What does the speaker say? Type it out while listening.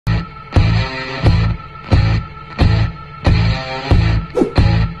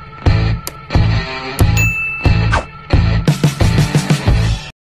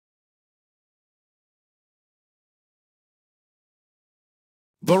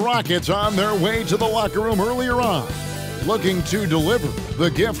The Rockets on their way to the locker room earlier on, looking to deliver the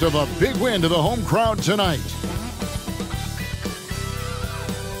gift of a big win to the home crowd tonight.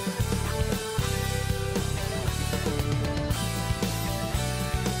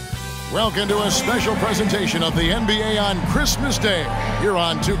 Welcome to a special presentation of the NBA on Christmas Day here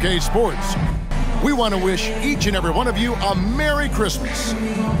on 2K Sports. We want to wish each and every one of you a Merry Christmas.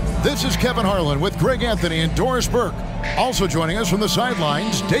 This is Kevin Harlan with Greg Anthony and Doris Burke. Also joining us from the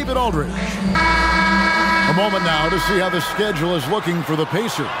sidelines, David Aldridge. A moment now to see how the schedule is looking for the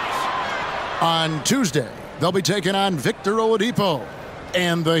Pacers. On Tuesday, they'll be taking on Victor Oladipo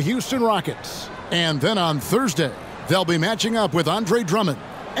and the Houston Rockets. And then on Thursday, they'll be matching up with Andre Drummond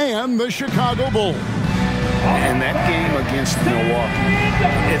and the Chicago Bulls. And that game against Milwaukee,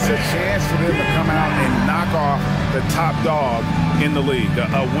 it's a chance for them to come out and knock off the top dog in the league.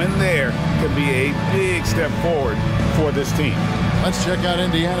 A win there could be a big step forward for this team. Let's check out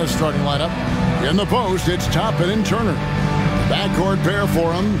Indiana's starting lineup. In the post, it's Toppin and Turner. Backcourt pair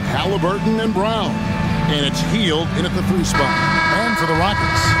for them, Halliburton and Brown. And it's Hield in at the 3 spot. And for the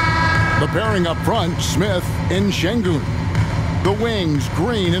Rockets, the pairing up front, Smith and Şengün. The wings,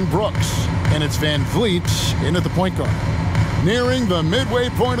 Green and Brooks. And it's Van Vliet in at the point guard. Nearing the midway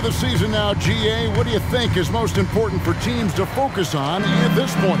point of the season now, GA, what do you think is most important for teams to focus on at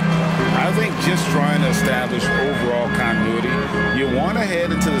this point? I think just trying to establish overall continuity. You want to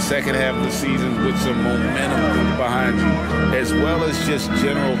head into the second half of the season with some momentum behind you, as well as just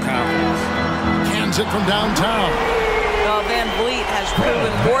general confidence. Cans it from downtown. Van Vliet has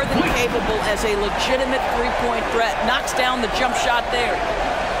proven more than capable as a legitimate three-point threat. Knocks down the jump shot there.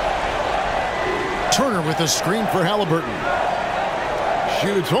 Turner with a screen for Halliburton.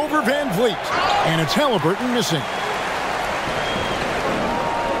 Shoots over Van Vliet. And it's Halliburton missing.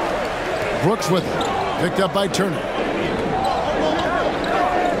 Brooks with it. Picked up by Turner.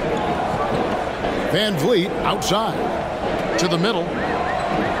 Van Vliet outside. To the middle.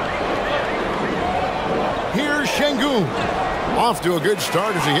 Here's Şengün. Off to a good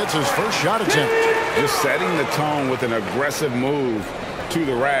start as he hits his first shot attempt. Just setting the tone with an aggressive move to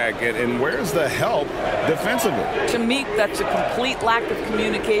the rack, and where's the help defensively? To me, that's a complete lack of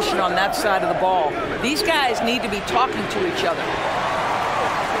communication on that side of the ball. These guys need to be talking to each other.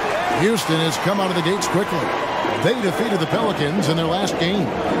 Houston has come out of the gates quickly. They defeated the Pelicans in their last game.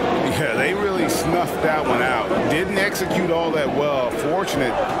 Yeah, they really snuffed that one out. Didn't execute all that well.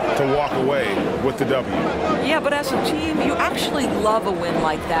 Fortunate to walk away with the W. Yeah, but as a team, you actually love a win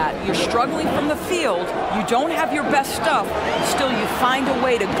like that. You're struggling from the field. You don't have your best stuff. Still, you find a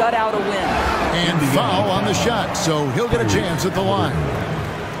way to gut out a win. And foul on the shot, so he'll get a chance at the line.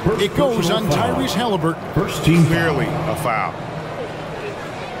 It goes on Tyrese Halliburton. First team clearly a foul.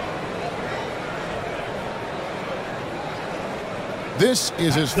 This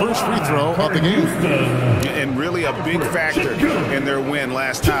is his first free throw of the game. And really a big factor in their win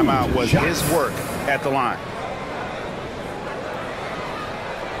last time out was his work at the line.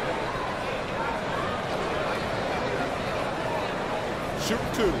 Shoot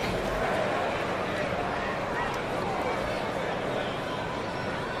 2.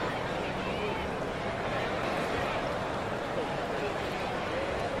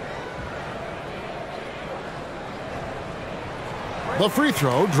 The free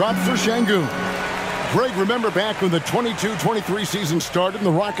throw dropped for Şengün. Greg, remember back when the 22-23 season started and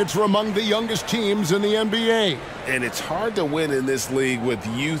the Rockets were among the youngest teams in the NBA. And it's hard to win in this league with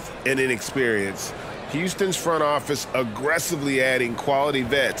youth and inexperience. Houston's front office aggressively adding quality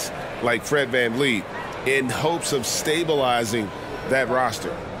vets like Fred VanVleet in hopes of stabilizing that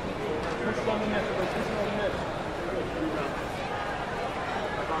roster.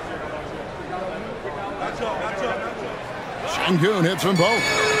 Şengün hits them both.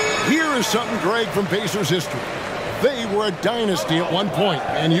 Here is something, Greg, from Pacers history. They were a dynasty at one point,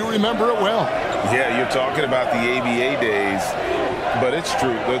 and you remember it well. Yeah, you're talking about the ABA days, but it's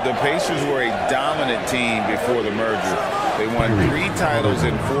true. The Pacers were a dominant team before the merger. They won 3 titles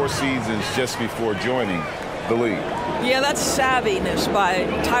in 4 seasons just before joining the league. Yeah, that's savviness by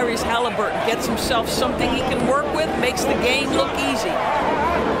Tyrese Halliburton. Gets himself something he can work with, makes the game look easy.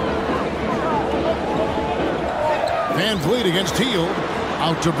 Van Vliet against Hield.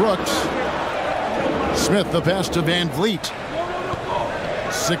 Out to Brooks. Smith the pass to Van Vliet.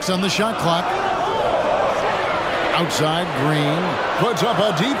 6 on the shot clock. Outside, Green puts up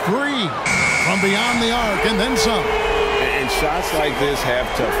a deep 3 from beyond the arc and then some. And shots like this have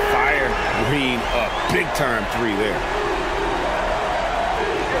to fire Green up. Big-time 3 there.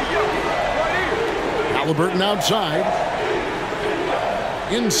 Halliburton outside.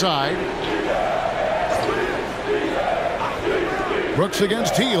 Inside. Brooks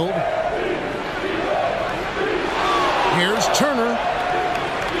against Hield. Here's Turner.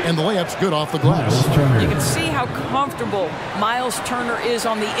 And the layup's good off the glass. You can see how comfortable Miles Turner is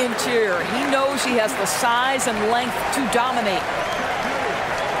on the interior. He knows he has the size and length to dominate.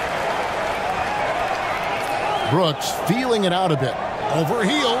 Brooks feeling it out a bit. Over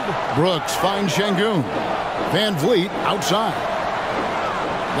Hield. Brooks finds Şengün. Van Vliet outside.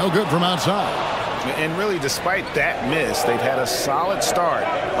 No good from outside. And really, despite that miss, they've had a solid start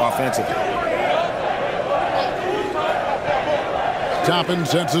offensively. Toppin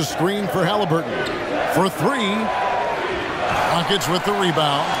sets a screen for Halliburton. For three. Rockets with the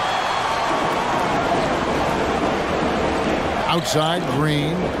rebound. Outside,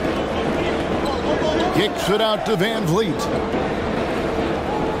 Green. Kicks it out to Van Vliet.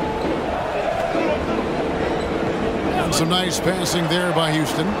 And some nice passing there by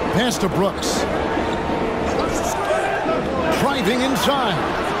Houston. Pass to Brooks. Driving inside.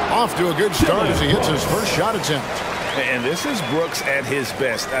 Off to a good start as he hits his first shot attempt. And this is Brooks at his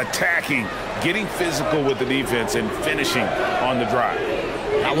best, attacking, getting physical with the defense, and finishing on the drive.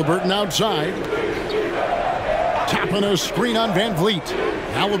 Halliburton outside. Tapping a screen on Van Vliet.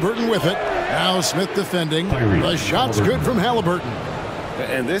 Halliburton with it. Now Smith defending. The shot's good from Halliburton.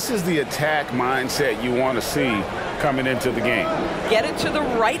 And this is the attack mindset you want to see coming into the game. Get it to the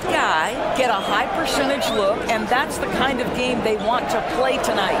right guy, get a high percentage look, and that's the kind of game they want to play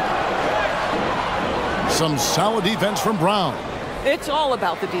tonight. Some solid defense from Brown. It's all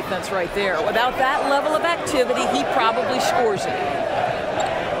about the defense right there. Without that level of activity, he probably scores it.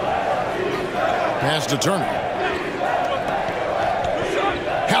 Pass to Turner.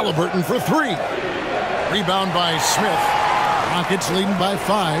 Halliburton for three. Rebound by Smith. Rockets leading by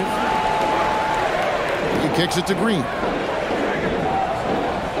 5. He kicks it to Green.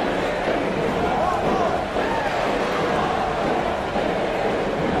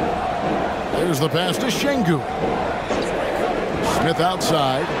 There's the pass to Şengün. Smith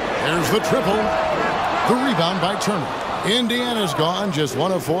outside. There's the triple. The rebound by Turner. Indiana's gone just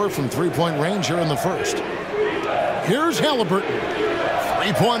 1 of 4 from three-point range here in the first. Here's Halliburton.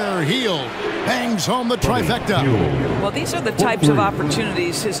 Three-pointer, Hield. Bangs home the trifecta. Well, these are the types of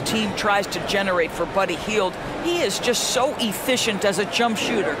opportunities his team tries to generate for Buddy Hield. He is just so efficient as a jump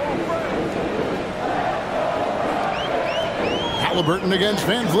shooter. Halliburton against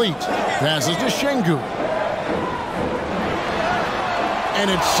Van Vliet. Passes to Şengün. And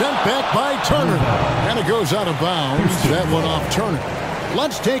it's sent back by Turner. And it goes out of bounds. That one off Turner.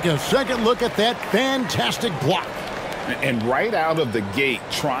 Let's take a second look at that fantastic block. And right out of the gate,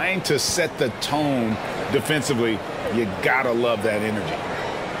 trying to set the tone defensively, you gotta love that energy.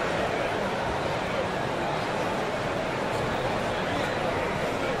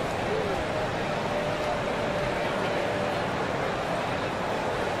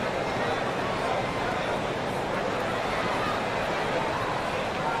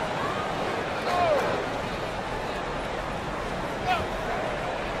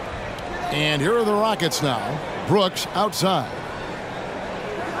 And here are the Rockets now. Brooks outside.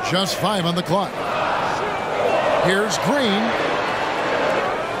 Just 5 on the clock. Here's Green.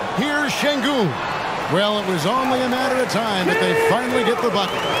 Here's Şengün. Well, it was only a matter of time that they finally get the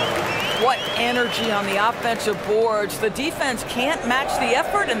bucket. What energy on the offensive boards. The defense can't match the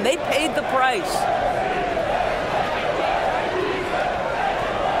effort, and they paid the price.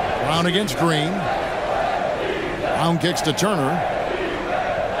 Brown against Green. Brown kicks to Turner.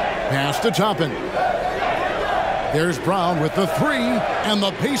 Pass to Toppin. There's Brown with the three, and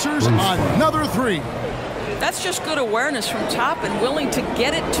the Pacers another three. That's just good awareness from Toppin, willing to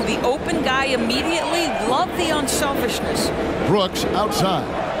get it to the open guy immediately. Love the unselfishness. Brooks outside.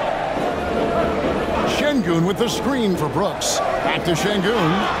 Şengün with the screen for Brooks. Back to Şengün,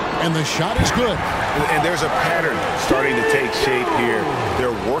 and the shot is good. And there's a pattern starting to take shape here.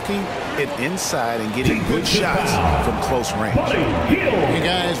 They're working it inside and getting good shots from close range. Hey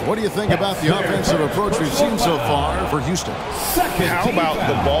guys, what do you think about the offensive approach we've seen so far for Houston? How about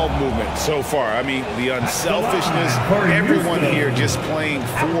the ball movement so far? I mean, the unselfishness, everyone here just playing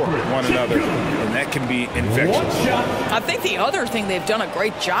for one another, and that can be infectious. I think the other thing they've done a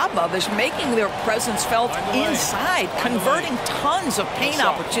great job of is making their presence felt inside, converting tons of paint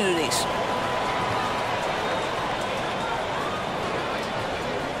opportunities.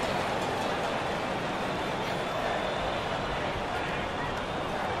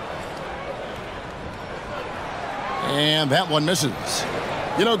 And that one misses.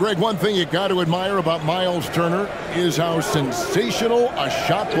 You know, Greg, one thing you got to admire about Miles Turner is how sensational a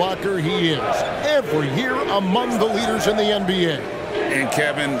shot blocker he is. Every year among the leaders in the NBA. And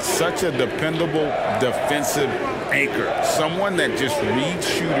Kevin, such a dependable defensive anchor, someone that just reads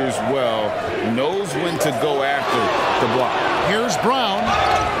shooters well, knows when to go after the block. Here's Brown.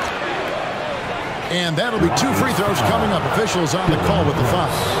 And that'll be 2 free throws coming up. Officials on the call with the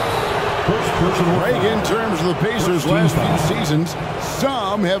foul. Greg, in terms of the Pacers' last few seasons,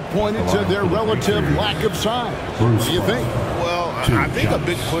 some have pointed to their relative lack of size. What do you think? Well, I think a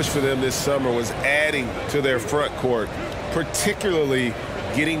big push for them this summer was adding to their front court, particularly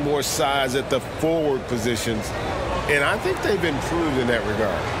getting more size at the forward positions. And I think they've improved in that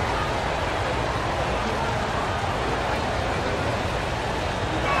regard.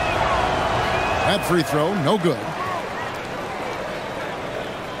 That free throw, no good.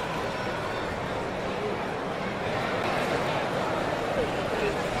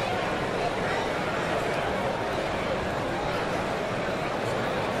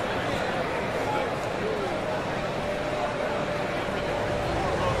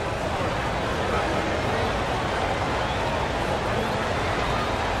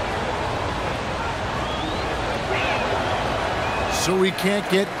 So we can't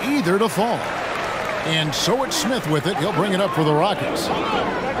get either to fall. And so it's Smith with it. He'll bring it up for the Rockets.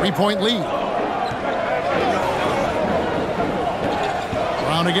 3-point lead.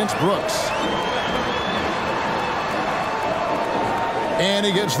 Brown against Brooks. And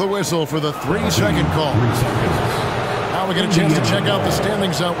he gets the whistle for the 3-second call. Now we get a chance to check out the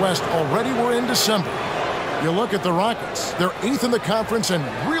standings out west. Already we're in December. You look at the Rockets. They're 8th in the conference and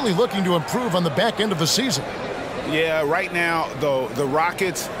really looking to improve on the back end of the season. Yeah, right now, though, the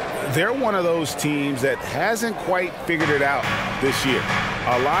Rockets, they're one of those teams that hasn't quite figured it out this year.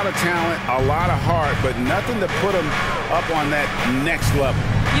 A lot of talent, a lot of heart, but nothing to put them up on that next level.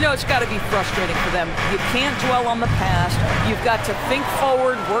 You know, it's got to be frustrating for them. You can't dwell on the past. You've got to think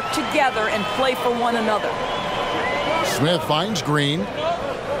forward, work together, and play for one another. Smith finds Green.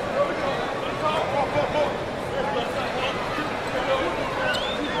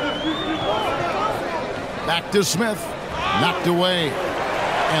 Back to Smith. Knocked away.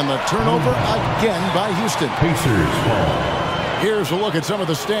 And the turnover again by Houston. Pacers ball. Here's a look at some of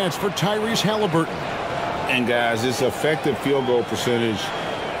the stats for Tyrese Halliburton. And, guys, this effective field goal percentage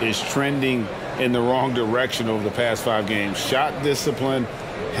is trending in the wrong direction over the past 5 games. Shot discipline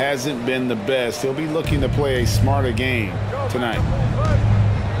hasn't been the best. He'll be looking to play a smarter game tonight.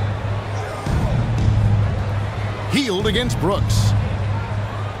 Healed against Brooks.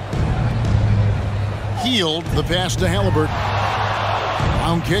 Healed the pass to Halliburton.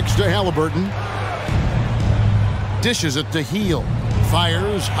 Brown kicks to Halliburton. Dishes it to Heel.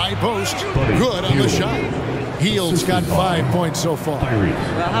 Fires, high post. Good on the shot. Hield's got 5 points so far.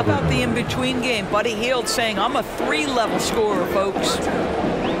 Well, how about the in-between game? Buddy Hield saying, I'm a 3-level scorer, folks.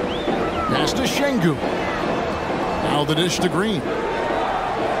 Pass to Şengün. Now the dish to Green.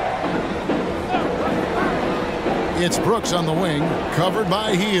 It's Brooks on the wing, covered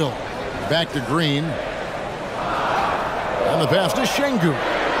by Heel. Back to Green. And the pass to Şengün.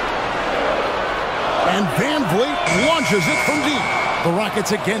 And Van Vliet launches it from deep. The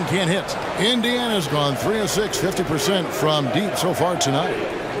Rockets again can't hit. Indiana's gone 3 of 6, 50% from deep so far tonight.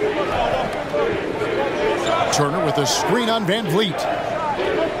 Turner with a screen on Van Vliet.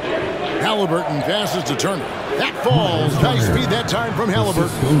 Halliburton passes to Turner. That falls. Nice speed that time from Halliburton.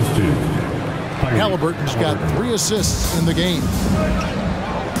 Halliburton's got 3 assists in the game.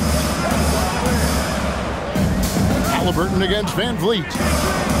 Halliburton against Van Vliet.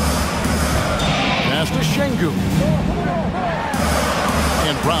 Pass to Şengün.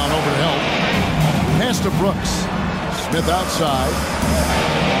 And Brown over to help. Pass to Brooks. Smith outside.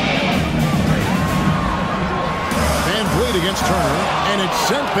 Van Vliet against Turner. And it's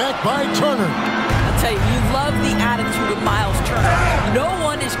sent back by Turner. I'll tell you, you love the attitude of Miles Turner. No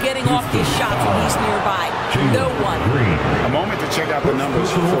one is getting off these shots when he's nearby. No one. A moment to check out the numbers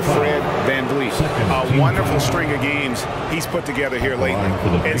for Fred Van Vliet. A wonderful string of games he's put together here lately.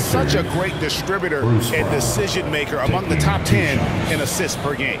 And such a great distributor and decision maker, among the top 10 in assists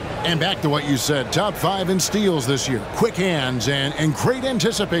per game. And back to what you said, top 5 in steals this year. Quick hands and great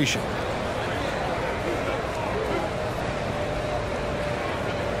anticipation.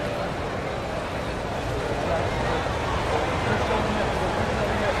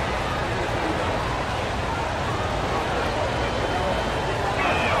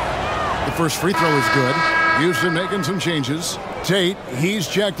 First free throw is good. Houston making some changes. Tate, he's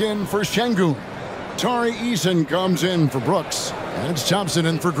checked in for Şengün. Tari Eason comes in for Brooks. And it's Thompson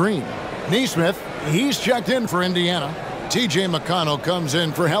in for Green. Nesmith, he's checked in for Indiana. TJ McConnell comes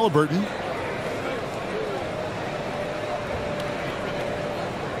in for Halliburton.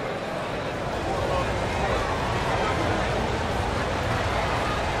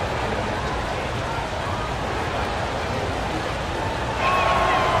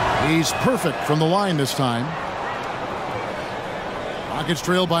 He's perfect from the line this time. Rockets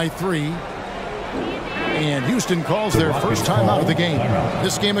trail by 3. And Houston calls their first time out of the game.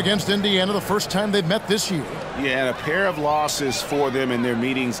 This game against Indiana, the first time they've met this year. Yeah, and a pair of losses for them in their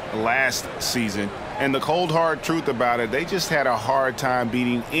meetings last season. And the cold, hard truth about it, they just had a hard time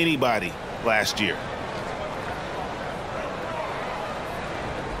beating anybody last year.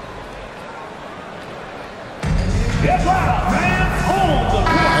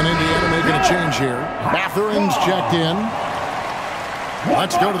 And Indiana making a change here. Mathurin's checked in.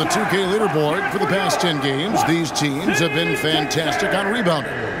 Let's go to the 2K leaderboard. For the past 10 games, these teams have been fantastic on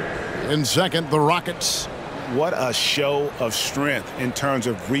rebounding. In second, the Rockets. What a show of strength in terms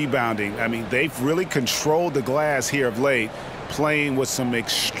of rebounding. I mean, they've really controlled the glass here of late, playing with some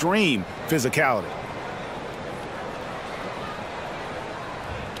extreme physicality.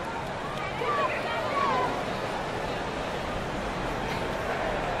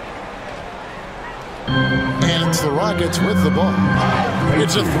 And it's the Rockets with the ball.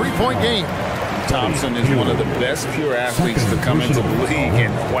 It's a 3-point game. Thompson is one of the best pure athletes to come into the league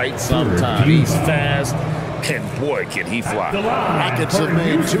in quite some time. He's fast, and boy, can he fly. Rockets have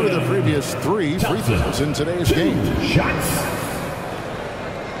made 2 of the previous 3 free throws in today's game.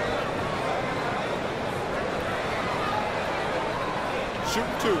 Shoot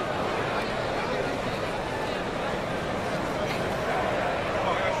 2.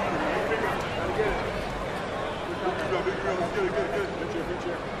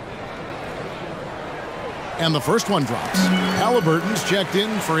 And the first one drops. Halliburton's checked in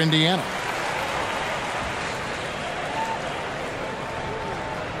for Indiana.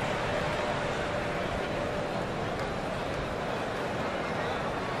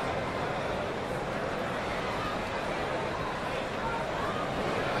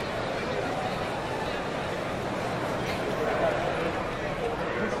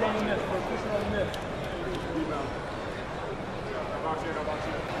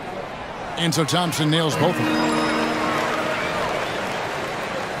 And so Thompson nails both of them.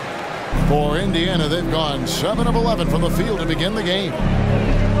 For Indiana, they've gone 7 of 11 from the field to begin the game.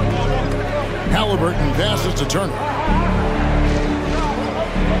 Halliburton passes to Turner.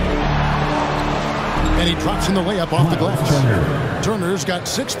 And he drops in the layup off the glass. Turner's got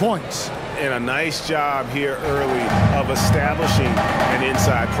 6 points. And a nice job here early of establishing an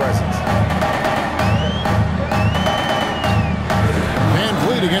inside presence. Van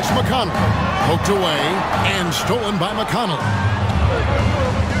Vliet against McConnell. Poked away and stolen by McConnell.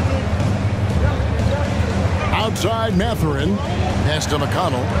 Outside Mathurin. Pass to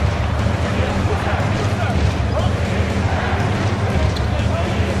McConnell.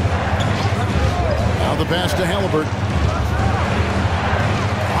 Now the pass to Halliburton.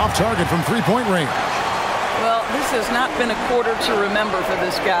 Off target from three-point range. Well, this has not been a quarter to remember for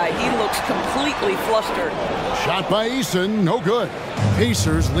this guy. He looks completely flustered. Shot by Eason, no good.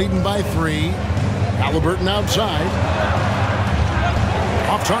 Pacers leading by 3. Halliburton outside.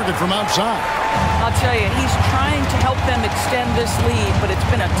 Off target from outside. I'll tell you, he's trying to help them extend this lead, but it's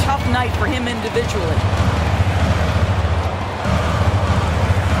been a tough night for him individually.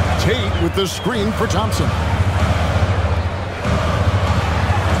 Tate with the screen for Thompson.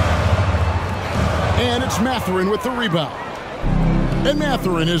 And it's Mathurin with the rebound. And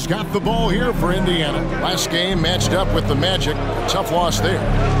Mathurin has got the ball here for Indiana. Last game matched up with the Magic. Tough loss there.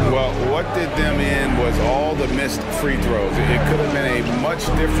 Well, what did them in was all the missed free throws. It could have been a much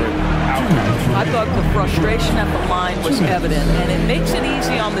different outcome. I thought the frustration at the line was evident, and it makes it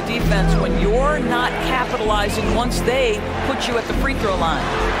easy on the defense when you're not capitalizing once they put you at the free throw line.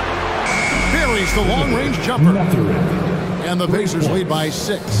 Buries the long-range jumper. And the Pacers lead by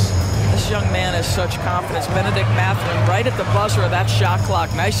 6. This young man has such confidence. Benedict Mathurin right at the buzzer of that shot clock.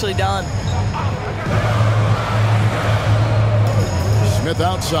 Nicely done. Smith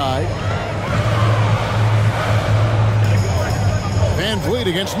outside. Van Vliet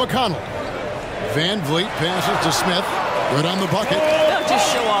against McConnell. Van Vliet passes to Smith. Good on the bucket. Don't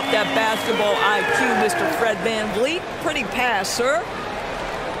just show off that basketball IQ, Mr. Fred Van Vliet. Pretty pass, sir.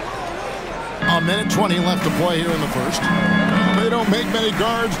 A minute 20 left to play here in the first. They don't make many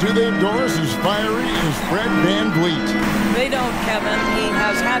guards, do they, Doris? As fiery as Fred Van Vliet. They don't, Kevin. He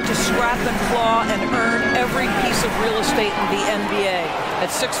has had to scrap and claw and earn every piece of real estate in the NBA. At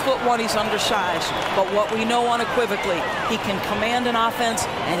 6'1", he's undersized. But what we know unequivocally, he can command an offense,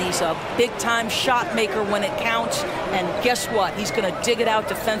 and he's a big-time shot maker when it counts. And guess what? He's going to dig it out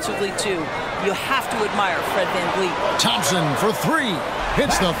defensively, too. You have to admire Fred Van Vliet. Thompson for 3.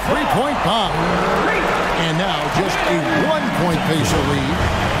 Hits the three-point bomb. And now just a 1-point Pacer lead.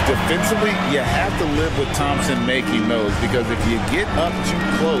 Defensively, you have to live with Thompson making those, because if you get up too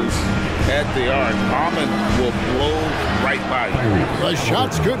close at the arc, Almond will blow right by you. The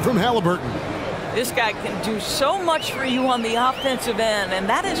shot's good from Halliburton. This guy can do so much for you on the offensive end, and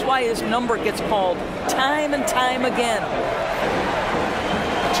that is why his number gets called time and time again.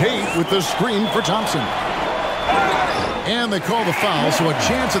 Tate with the screen for Thompson. And they call the foul, so a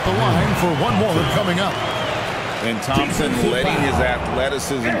chance at the line for one more coming up. And Thompson letting his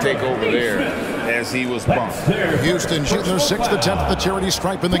athleticism take over there as he was bumped. Houston shooting their 6th attempt at the charity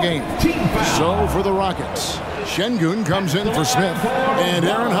stripe in the game. So for the Rockets, Şengün comes in for Smith, and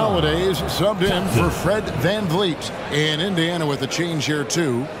Aaron Holiday is subbed in for Fred VanVleet. In Indiana with a change here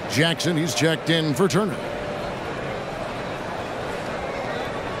too. Jackson, he's checked in for Turner.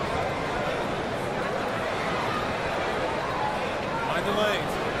 Mind the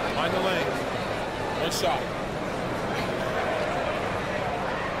lanes. Mind the lanes. One shot.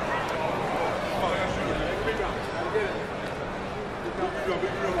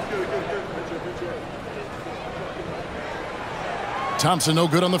 Thompson no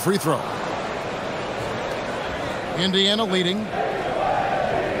good on the free throw. Indiana leading.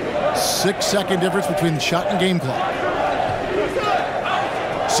 6-second difference between the shot and game clock.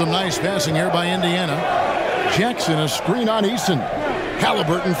 Some nice passing here by Indiana. Jackson a screen on Easton.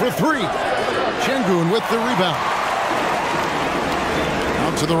 Halliburton for 3. Şengün with the rebound.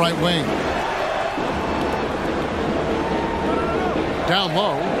 Out to the right wing. Down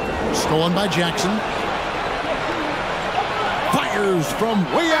low. Stolen by Jackson. Fires from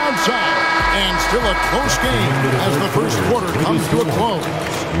way outside. And still a close game as the first quarter comes to a close.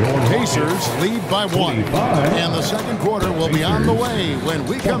 Pacers lead by 1. And the second quarter will be on the way when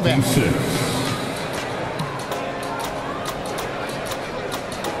we come back.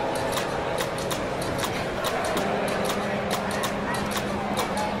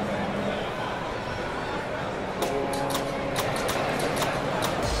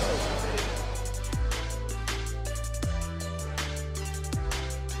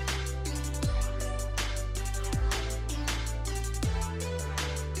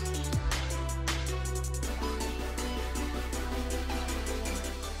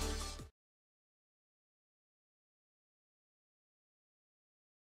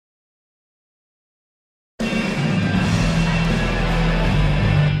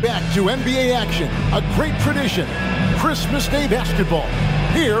 Back to NBA action, a great tradition, Christmas Day basketball,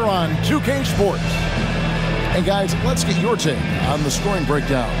 here on 2K Sports. And guys, let's get your take on the scoring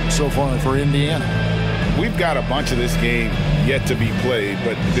breakdown so far for Indiana. We've got a bunch of this game yet to be played,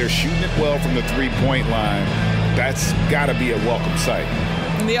 but they're shooting it well from the three-point line. That's got to be a welcome sight.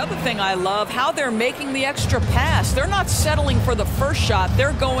 And the other thing I love, how they're making the extra pass. They're not settling for the first shot.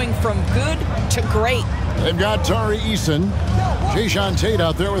 They're going from good to great. They've got Tari Eason, Jae'Sean Tate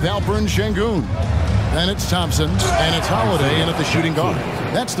out there with Alperen Şengün. Then it's Thompson, and it's Holiday in at the shooting guard.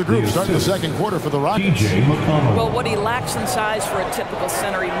 That's the group starting the second quarter for the Rockets. Well, what he lacks in size for a typical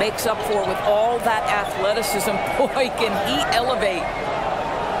center, he makes up for with all that athleticism. Boy, can he elevate.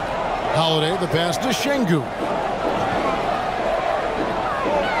 Holiday, the pass to Şengün.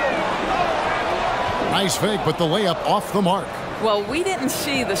 Nice fake, but the layup off the mark. Well, we didn't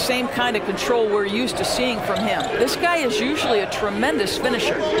see the same kind of control we're used to seeing from him. This guy is usually a tremendous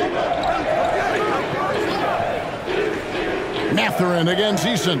finisher. Mathurin against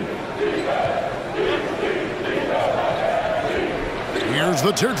Eason. Here's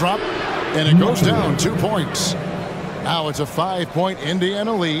the teardrop, and it goes down 2 points. Now it's a 5-point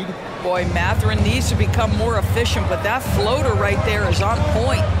Indiana lead. Boy, Mathurin needs to become more efficient, but that floater right there is on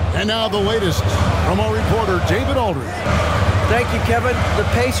point. And now the latest from our reporter, David Aldridge. Thank you, Kevin. The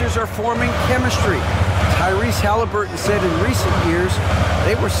Pacers are forming chemistry. Tyrese Halliburton said in recent years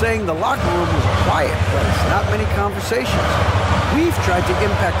they were saying the locker room was quiet, but it's not many conversations. We've tried to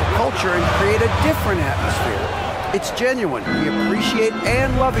impact the culture and create a different atmosphere. It's genuine. We appreciate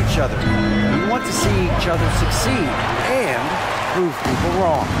and love each other. We want to see each other succeed and prove people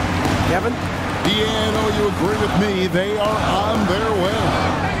wrong. Kevin? Yeah, I know you agree with me. They are on their way.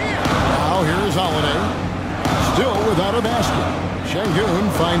 Now here's Holiday. Still without a basket. Şengün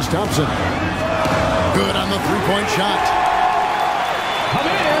finds Thompson. Good on the three-point shot.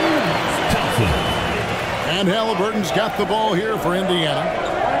 And Halliburton's got the ball here for Indiana.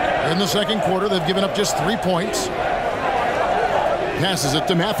 In the second quarter, they've given up just 3 points. Passes it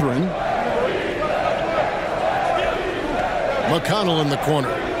to Mathurin. McConnell in the corner.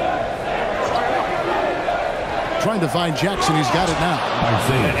 Trying to find Jackson. He's got it now.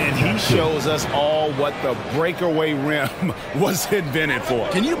 And he shows us all what the breakaway rim was invented for.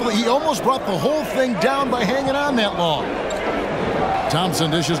 Can you believe he almost brought the whole thing down by hanging on that long?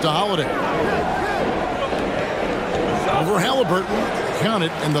 Thompson dishes to Holiday. Over Halliburton. Count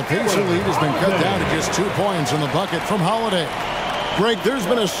it, and the Pacer lead has been cut down to just 2 points in the bucket from Holiday. Greg, there's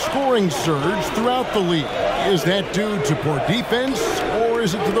been a scoring surge throughout the league. Is that due to poor defense, or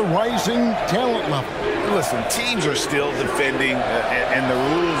is it to the rising talent level? Listen, teams are still defending, and the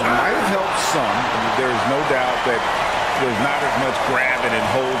rules might have helped some. There's no doubt that there's not as much grabbing and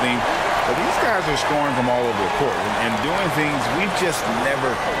holding. But these guys are scoring from all over the court and doing things we've just never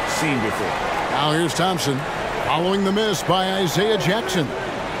seen before. Now here's Thompson, following the miss by Isaiah Jackson.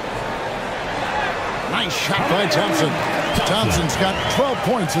 Nice shot by Thompson. Thompson's got 12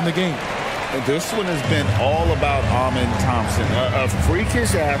 points in the game. This one has been all about Amin Thompson, a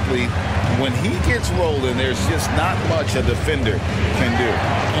freakish athlete. When he gets rolling, there's just not much a defender can do.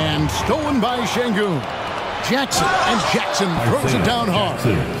 And stolen by Şengün. Jackson, and Jackson throws it down hard.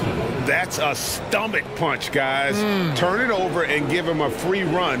 That's a stomach punch, guys. Turn it over and give him a free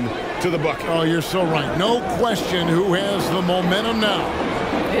run to the bucket. Oh, you're so right. No question who has the momentum now.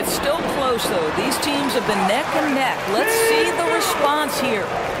 It's still close, though. These teams have been neck and neck. Let's see the response here.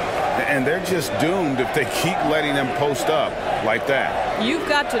 And they're just doomed if they keep letting them post up like that. You've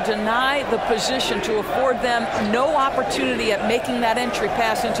got to deny the position to afford them no opportunity at making that entry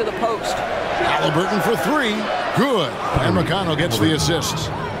pass into the post. Halliburton for 3. Good. And McConnell gets the assists.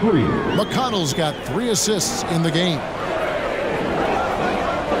 McConnell's got 3 assists in the game.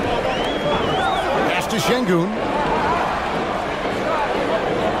 Pass to Şengün.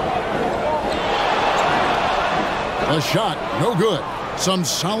 A shot, no good. Some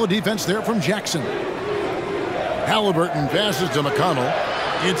solid defense there from Jackson. Halliburton passes to McConnell.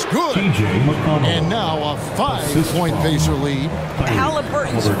 It's good. And now a 5-point Pacer lead.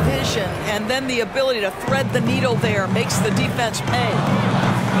 Halliburton's vision and then the ability to thread the needle there makes the defense pay.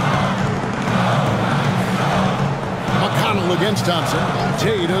 McConnell against Thompson.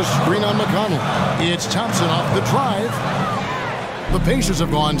 Tate a screen on McConnell. It's Thompson off the drive. The Pacers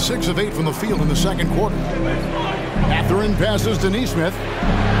have gone 6 of 8 from the field in the second quarter. Mathurin passes to Nesmith.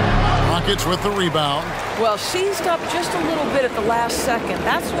 Rockets with the rebound. Well, seized up just a little bit at the last second.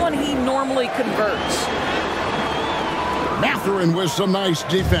 That's when he normally converts. Mathurin with some nice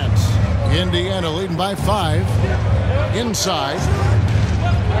defense. Indiana leading by 5. Inside.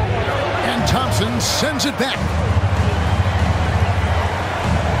 And Thompson sends it back.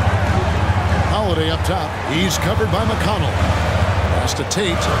 Holiday up top. He's covered by McConnell. Pass to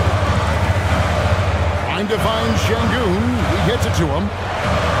Tate. Trying to find Şengün. He gets it to him.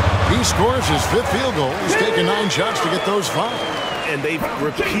 He scores his 5th field goal. He's taken 9 shots to get those 5. And they've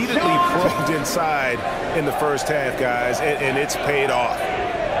repeatedly probed inside in the first half, guys, and it's paid off.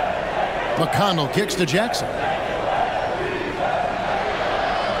 McConnell kicks to Jackson.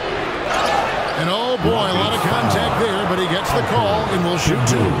 And oh boy, a lot of contact there, but he gets the call and will shoot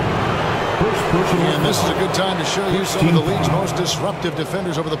 2. And this is a good time to show you some of the league's most disruptive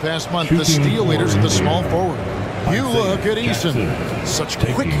defenders over the past month. The steal leaders at the small forward. You look at Eason. Such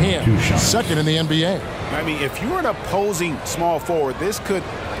quick hands. Second in the NBA. I mean, if you're an opposing small forward, this could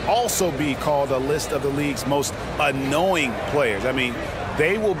also be called a list of the league's most annoying players. I mean,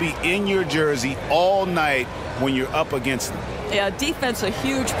 they will be in your jersey all night when you're up against them. Yeah, defense a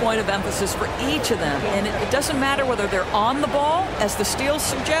huge point of emphasis for each of them. And it doesn't matter whether they're on the ball, as the steals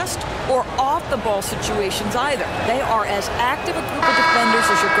suggest, or off the ball situations either. They are as active a group of defenders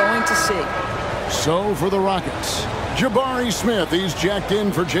as you're going to see. So for the Rockets, Jabari Smith, he's jacked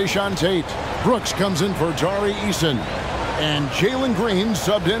in for Jason Tate. Brooks comes in for Tari Eason. And Jalen Green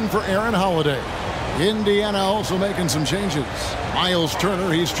subbed in for Aaron Holiday. Indiana also making some changes. Miles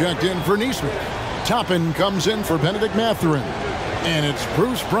Turner, he's checked in for Nesmith. Toppin comes in for Benedict Mathurin. And it's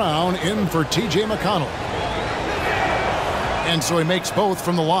Bruce Brown in for T.J. McConnell. And so he makes both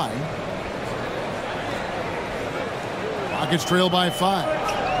from the line. Rockets trail by 5.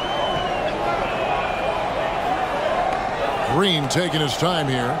 Green taking his time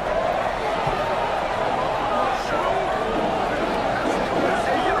here.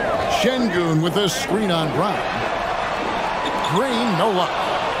 Şengün with a screen on Brown. Green, no luck.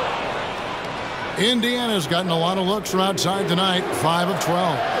 Indiana's gotten a lot of looks from outside tonight. 5 of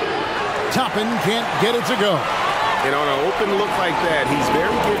 12. Toppin can't get it to go. And on an open look like that, he's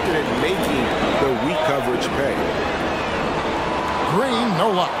very gifted at making the weak coverage pay. Green, no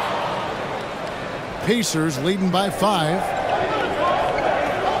luck. Pacers leading by 5.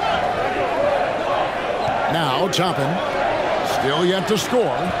 Now Toppin, still yet to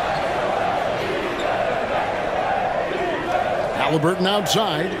score. Halliburton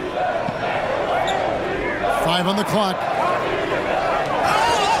outside. 5 on the clock.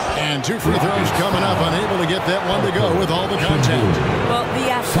 And 2 free throws coming up, unable to get that one to go with all the contact. Well,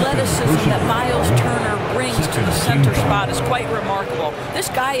 the athleticism that Miles Turner brings to the center spot is quite remarkable. This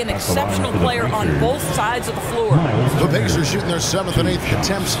guy, an exceptional player on both sides of the floor. The Pacers shooting their 7th and 8th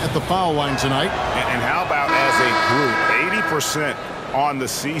attempts at the foul line tonight. And how about as a group, 80% on the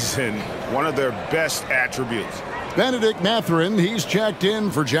season, one of their best attributes. Benedict Mathurin, he's checked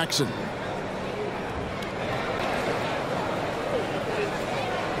in for Jackson.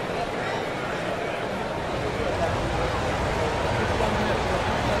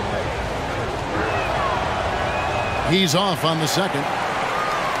 He's off on the second.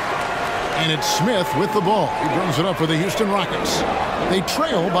 And it's Smith with the ball. He brings it up for the Houston Rockets. They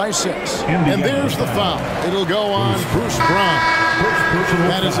trail by 6. And there's the foul. It'll go on Bruce Brown.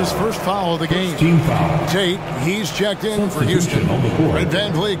 That is his first foul of the game. Tate, he's checked in for Houston. Fred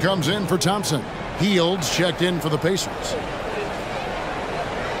VanVleet comes in for Thompson. Heald's checked in for the Pacers.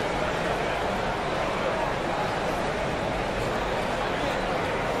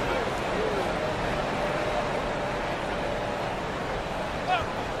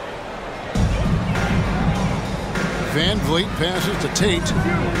 VanVleet passes to Tate.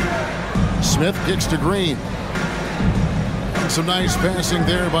 Smith kicks to Green. Some nice passing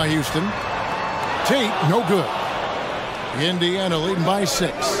there by Houston. Tate, no good. Indiana leading by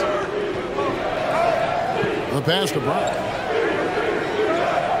 6. The pass to Brown.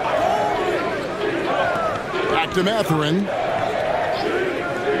 Back to Mathurin.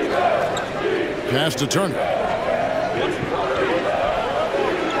 Pass to Turner.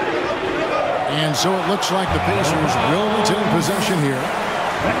 And so it looks like the Pacers will retain possession here.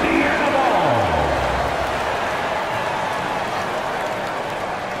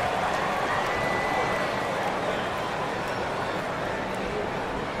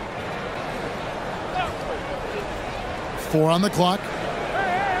 Four on the clock.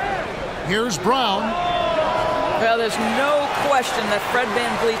 Here's Brown. Well, there's no question that Fred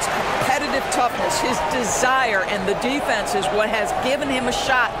VanVleet's competitive toughness, his desire, and the defense is what has given him a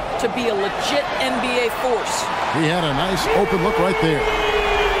shot to be a legit NBA force. He had a nice open look right there.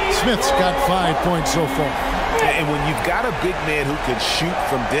 Smith's got 5 points so far. And when you've got a big man who can shoot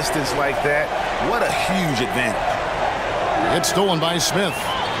from distance like that, what a huge advantage. It's stolen by Smith.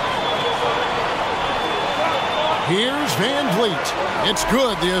 Here's VanVleet. It's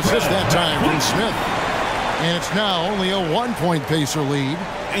good, the assist that time from Smith. And it's now only a 1-point Pacer lead.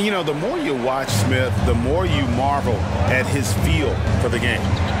 And, you know, the more you watch Smith, the more you marvel at his feel for the game.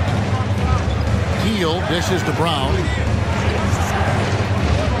 Hield dishes to Brown.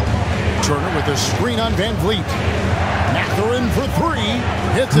 Turner with a screen on VanVleet. Mathurin for 3.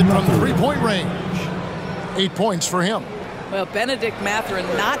 Hits it from 3-point range. 8 points for him. Well, Benedict Mathurin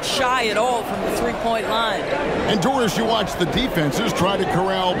not shy at all from the 3-point line. And Doris, you watch the defenses try to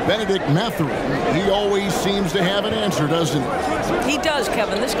corral Benedict Mathurin. He always seems to have an answer, doesn't he? He does,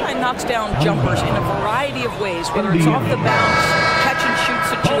 Kevin. This guy knocks down jumpers in a variety of ways, whether it's off the bounce, catch and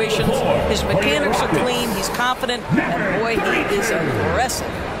shoot situations. His mechanics are clean. He's confident. And boy, he is aggressive.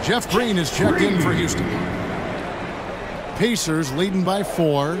 Jeff Green is checked in for Houston. Pacers leading by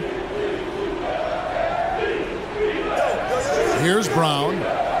 4. Here's Brown.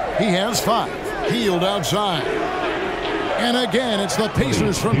 He has 5. Hield outside. And again, it's the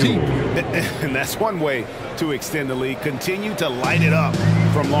Pacers from deep. And that's one way to extend the lead. Continue to light it up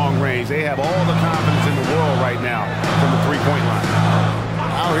from long range. They have all the confidence in the world right now from the 3-point line.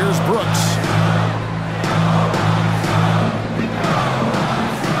 Now here's Brooks.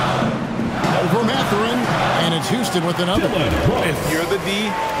 Over Mathurin. And it's Houston with another. If you're the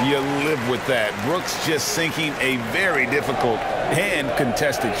D, you live with that. Brooks just sinking a very difficult and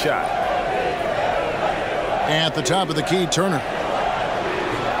contested shot. At the top of the key, Turner.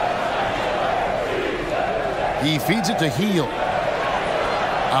 He feeds it to Hield.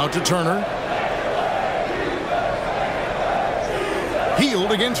 Out to Turner.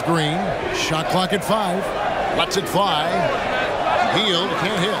 Hield against Green. Shot clock at 5. Lets it fly. Hield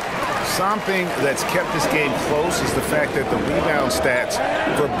can't hit. Something that's kept this game close is the fact that the rebound stats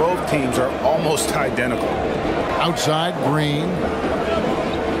for both teams are almost identical. Outside, Green.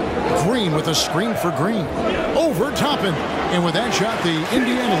 Green with a screen for Green. Over Toppin. And with that shot, the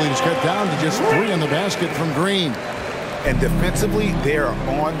Indiana lead is cut down to just 3 on the basket from Green. And defensively, they're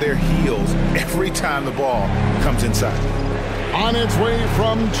on their heels every time the ball comes inside. On its way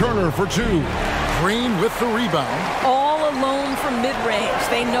from Turner for 2. Green with the rebound. All alone from mid-range.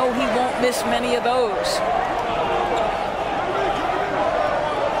 They know he won't miss many of those.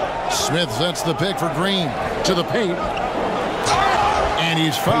 Smith sets the pick for Green. To the paint. And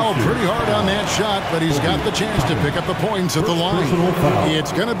he's fouled pretty hard on that shot, but he's got the chance to pick up the points at the line.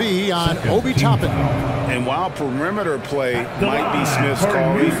 It's going to be on Obi Toppin. And while perimeter play might be Smith's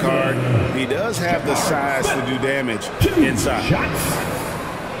calling card, he does have the size to do damage inside.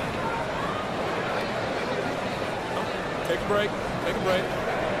 Take a break. Take a break.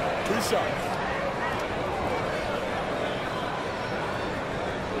 2 shots.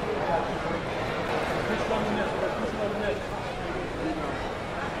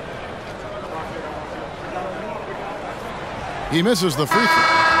 He misses the free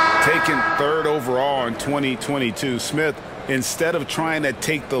throw. Taken 3rd overall in 2022, Smith, instead of trying to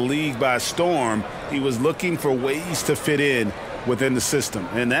take the league by storm, he was looking for ways to fit in within the system.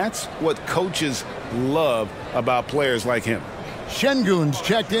 And that's what coaches love about players like him. Şengün's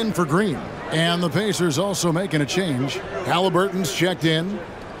checked in for Green. And the Pacers also making a change. Halliburton's checked in.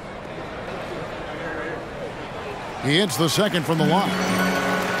 He hits the second from the line.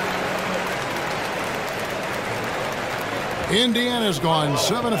 Indiana's gone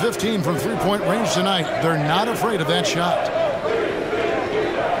 7 of 15 from three-point range tonight. They're not afraid of that shot.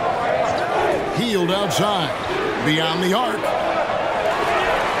 Healed outside. Beyond the arc.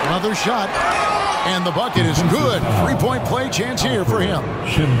 Another shot. And the bucket is good. Three-point play chance here for him.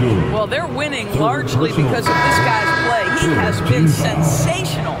 Well, they're winning largely because of this guy's play. He has been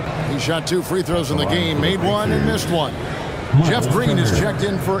sensational. He shot 2 free throws in the game, made 1 and missed 1. Jeff Green is checked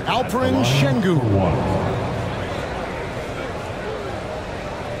in for Alperen Şengün.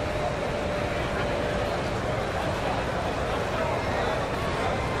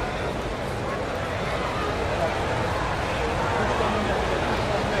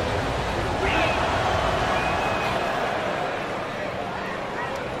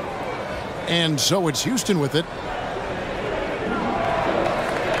 And so it's Houston with it.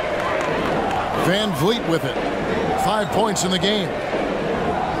 Van Vliet with it. 5 points in the game.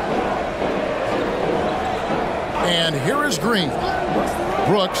 And here is Green.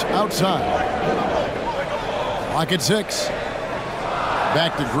 Brooks outside. Clock at 6.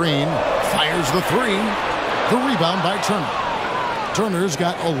 Back to Green. Fires the 3. The rebound by Turner. Turner's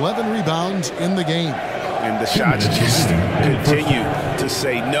got 11 rebounds in the game. And the shots just continue to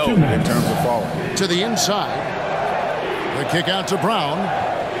say no in terms of falling. To the inside. The kick out to Brown.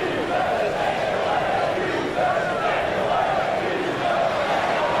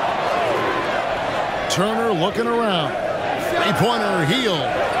 Turner looking around. Three-pointer Hield.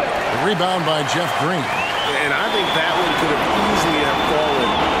 Rebound by Jeff Green. And I think that one could have easily have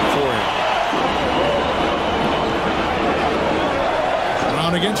fallen for him.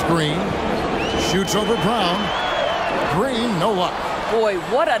 Brown against Green. Shoots over Brown. Green, no luck. Boy,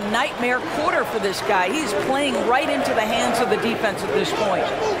 what a nightmare quarter for this guy. He's playing right into the hands of the defense at this point.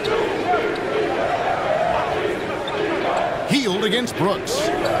 Hield against Brooks.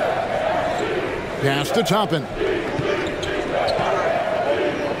 Pass to Toppin.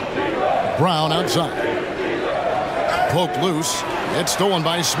 Brown outside. Poked loose. It's stolen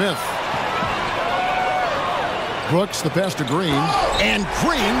by Smith. Brooks, the pass to Green. And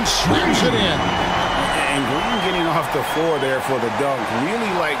Green slams it in. And Green getting off the floor there for the dunk.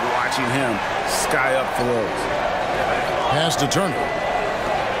 Really like watching him sky up throws. Pass to Turner.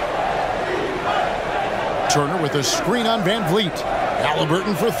 Turner with a screen on Van Vliet.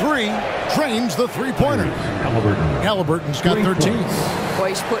 Halliburton for 3. Drains the three-pointer. Halliburton's got 13. Boy,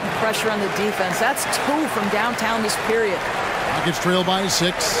 he's putting pressure on the defense. That's 2 from downtown this period. Rockets trail by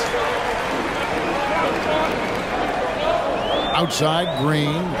 6. Outside,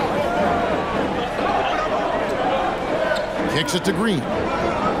 Green. Kicks it to Green.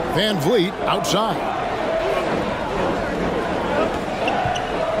 Van Vliet outside.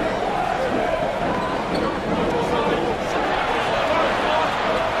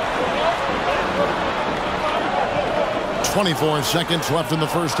 .24 seconds left in the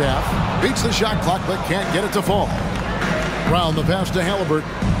first half. Beats the shot clock, but can't get it to fall. Brown the pass to Halliburton.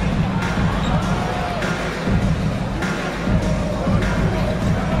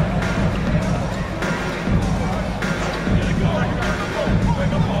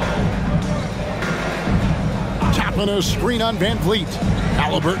 Tapping a screen on Van Vliet.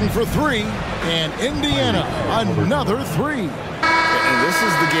 Halliburton for 3. And Indiana, another 3. And this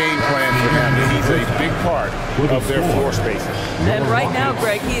is the game plan for him. He's a big part of their floor spacing. And right now,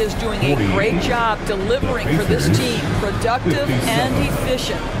 Greg, he is doing a great job delivering for this team. Productive and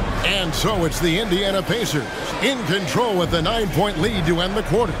efficient. And so it's the Indiana Pacers in control with the 9-point lead to end the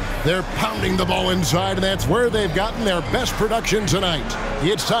quarter. They're pounding the ball inside, and that's where they've gotten their best production tonight.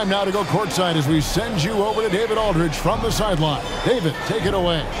 It's time now to go courtside as we send you over to David Aldridge from the sideline. David, take it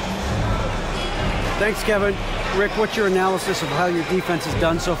away. Thanks, Kevin. Rick, what's your analysis of how your defense has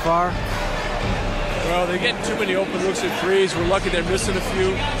done so far? Well, they're getting too many open looks at threes. We're lucky they're missing a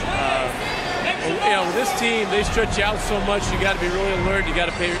few. With this team, they stretch you out so much, you got to be really alert. You got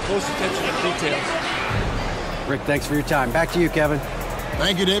to pay close attention to details. Rick, thanks for your time. Back to you, Kevin.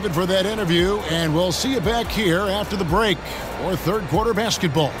 Thank you, David, for that interview, and we'll see you back here after the break for third quarter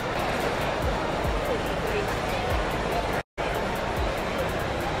basketball.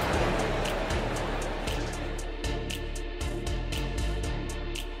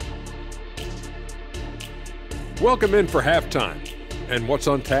 Welcome in for halftime. And what's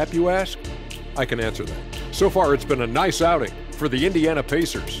on tap, you ask? I can answer that. So far, it's been a nice outing for the Indiana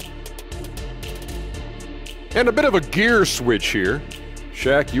Pacers. And a bit of a gear switch here.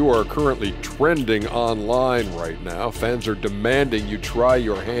 Shaq, you are currently trending online right now. Fans are demanding you try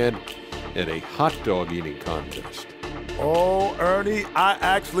your hand at a hot dog eating contest. Oh, Ernie, I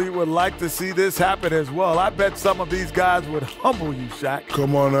actually would like to see this happen as well. I bet some of these guys would humble you, Shaq.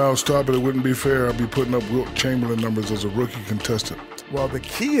 Come on now, stop it. It wouldn't be fair. I'd be putting up Wilt Chamberlain numbers as a rookie contestant. Well, the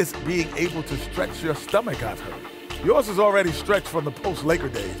key is being able to stretch your stomach, I've heard. Yours is already stretched from the post-Laker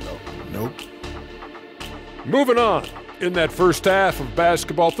days, though. Nope. Moving on. In that first half of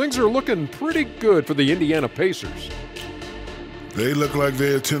basketball, things are looking pretty good for the Indiana Pacers. They look like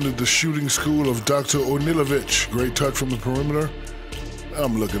they attended the shooting school of Dr. Onilovich. Great touch from the perimeter.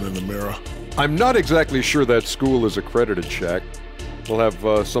 I'm looking in the mirror. I'm not exactly sure that school is accredited, Shaq. We'll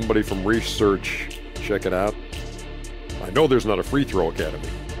have somebody from research check it out. I know there's not a free throw academy.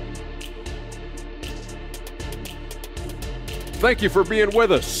 Thank you for being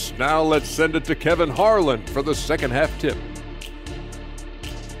with us. Now let's send it to Kevin Harlan for the second half tip.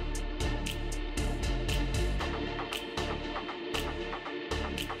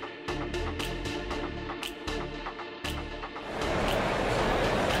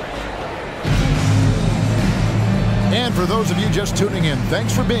 And for those of you just tuning in,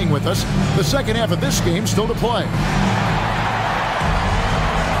 thanks for being with us. The second half of this game still to play.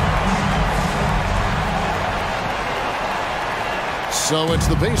 So it's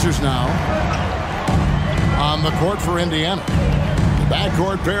the Pacers now on the court for Indiana. The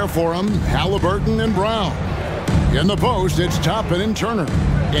backcourt pair for them, Halliburton and Brown. In the post, it's Toppin and Turner.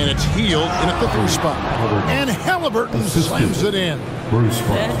 And it's Hield in at the three spot. And Halliburton slams it in.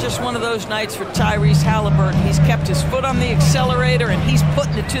 And just one of those nights for Tyrese Halliburton. He's kept his foot on the accelerator, and he's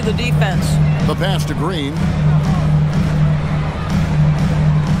putting it to the defense. The pass to Green.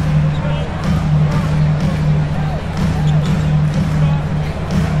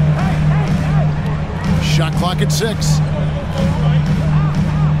 Shot clock at 6.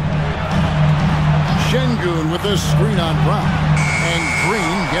 Şengün with a screen on Brown. And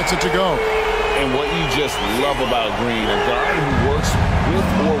Green gets it to go. And what you just love about Green, a guy who works with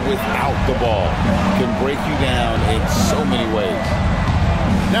or without the ball, can break you down in so many ways.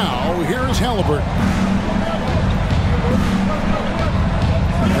 Now, here's Halliburton.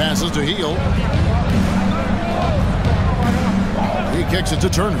 He passes to Hield. He kicks it to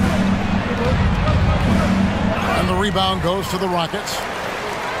Turner. And the rebound goes to the Rockets.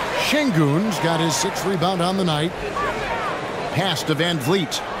 Şengün's got his 6th rebound on the night. Pass to Van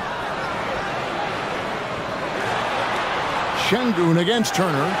Vliet. Şengün against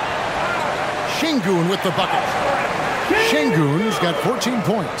Turner. Şengün with the bucket. Şengün's got 14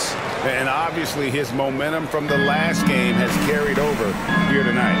 points. And obviously his momentum from the last game has carried over here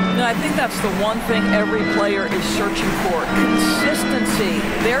tonight. No, I think that's the one thing every player is searching for. Consistency.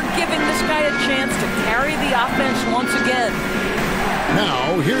 They're giving this guy a chance to carry the offense once again.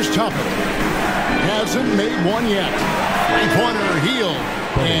 Now, here's Toppin. Hasn't made one yet. Three-pointer Hield.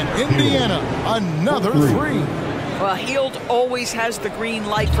 And Indiana, another 3. Well, Hield always has the green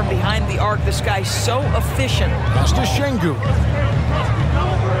light from behind the arc. This guy's so efficient. Pass to Şengün.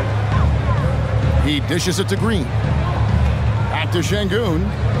 He dishes it to Green. Back to Şengün.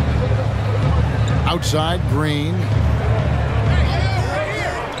 Outside, Green.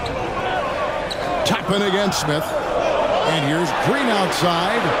 Toppin against Smith. And here's Green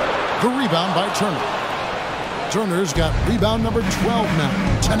outside. The rebound by Turner. Turner's got rebound number 12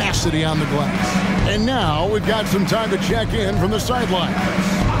 now. Tenacity on the glass. And now we've got some time to check in from the sideline.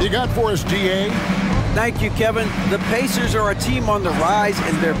 You got for us, DA? Thank you, Kevin. The Pacers are a team on the rise,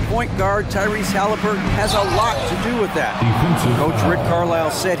 and their point guard, Tyrese Halliburton, has a lot to do with that. Coach Rick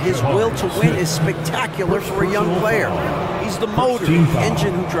Carlisle said his will to win is spectacular for a young player. He's the motor, the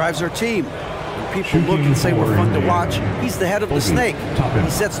engine who drives our team. When people look and say we're fun to watch, he's the head of the snake. He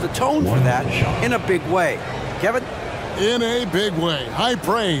sets the tone for that in a big way. Kevin? In a big way. High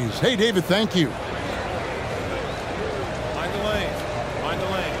praise. Hey, David, thank you. Mind the lane. Mind the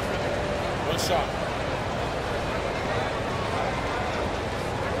lane. One shot.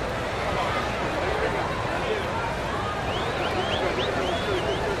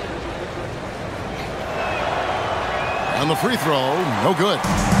 the free throw, no good.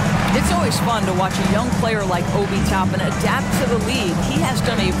 It's always fun to watch a young player like Obi Toppin adapt to the league. He has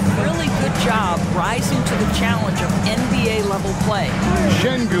done a really good job rising to the challenge of NBA-level play.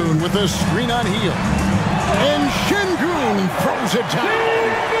 Şengün with a screen on heel. And Şengün throws it down.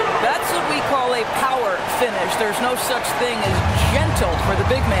 That's what we call a power finish. There's no such thing as gentle for the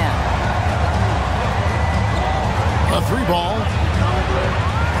big man. A three ball.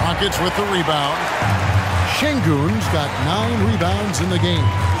 Rockets with the rebound. Şengün's got 9 rebounds in the game,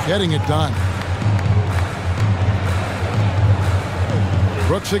 getting it done.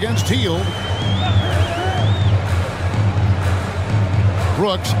 Brooks against Hield.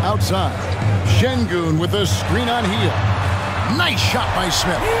 Brooks outside. Şengün with a screen on Hield. Nice shot by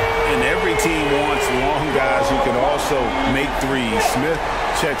Smith. And every team wants long guys who can also make threes. Smith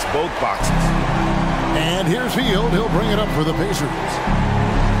checks both boxes. And here's Hield. He'll bring it up for the Pacers.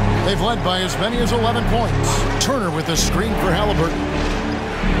 They've led by as many as 11 points. Turner with a screen for Halliburton.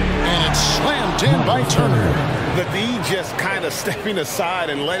 And it's slammed in by Turner. The D just kind of stepping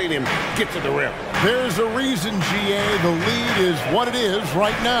aside and letting him get to the rim. There's a reason, GA, the lead is what it is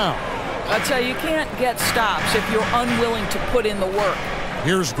right now. I tell you, you can't get stops if you're unwilling to put in the work.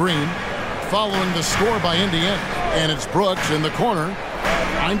 Here's Green following the score by Indiana. And it's Brooks in the corner.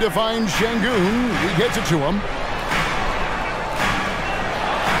 Trying to find Şengün. He gets it to him.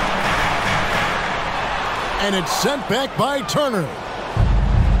 And it's sent back by Turner.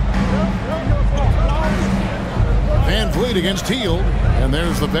 Van Vliet against Hield. And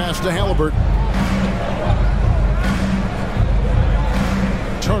there's the pass to Halliburton.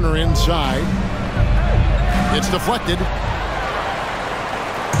 Turner inside. It's deflected.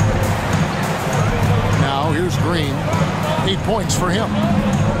 Now here's Green. 8 points for him.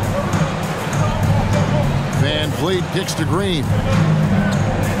 Van Vliet kicks to Green.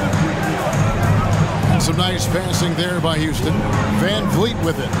 Some nice passing there by Houston. Van Vliet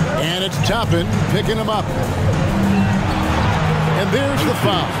with it. And it's Toppin picking him up. And there's the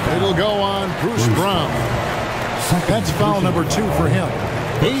foul. It'll go on Bruce Brown. That's foul number 2 for him.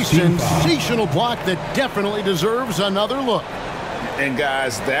 A sensational block that definitely deserves another look. And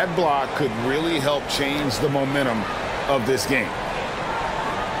guys, that block could really help change the momentum of this game.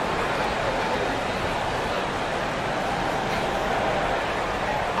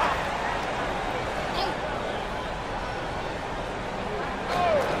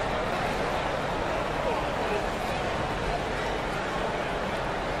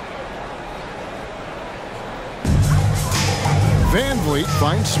 Van Vliet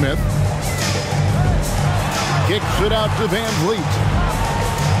finds Smith. Kicks it out to Van Vliet.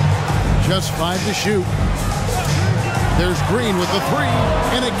 Just 5 to shoot. There's Green with the 3.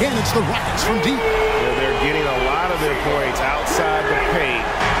 And again, it's the Rockets from deep. They're getting a lot of their points outside the paint.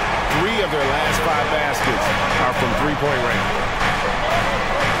 3 of their last 5 baskets are from three-point range.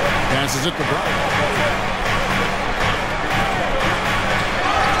 Passes it to Bryant.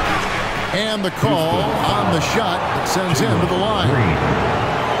 And the call on the shot that sends him to the line.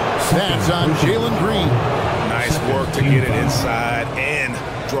 That's on Jalen Green. Nice work to get it inside and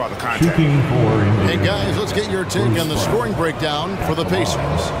draw the contact. Hey, guys, let's get your take on the scoring breakdown for the Pacers.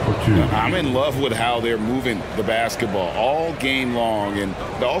 I'm in love with how they're moving the basketball all game long, and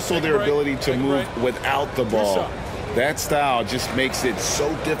also their ability to move without the ball. That style just makes it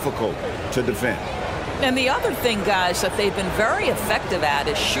so difficult to defend. And the other thing, guys, that they've been very effective at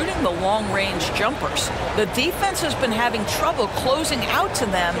is shooting the long-range jumpers. The defense has been having trouble closing out to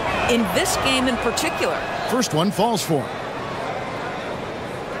them in this game in particular. First one falls for him.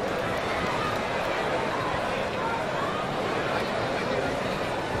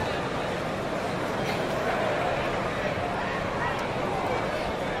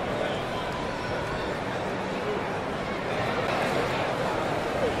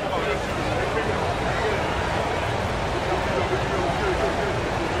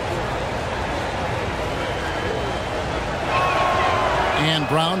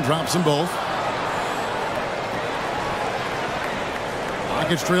 Brown drops them both.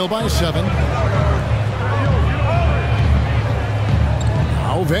 Rockets trail by 7.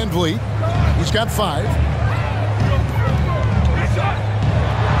 Now Van Vliet. He's got 5.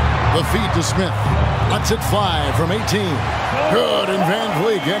 The feed to Smith. Lets it fly from 18. Good, and Van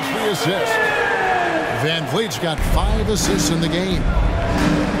Vliet gets the assist. Van Vliet's got 5 assists in the game.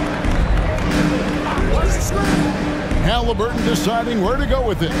 Halliburton deciding where to go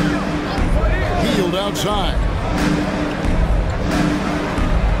with it. Hield outside.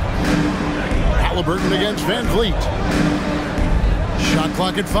 Halliburton against Van Vliet. Shot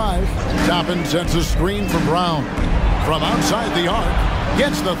clock at 5. Toppin sets a screen for Brown. From outside the arc,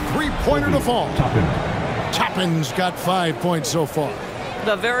 gets the three-pointer to fall. Toppin's got 5 points so far.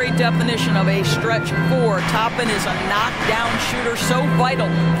 The very definition of a stretch 4. Toppin is a knockdown shooter, so vital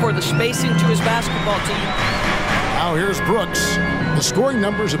for the spacing to his basketball team. Now here's Brooks. The scoring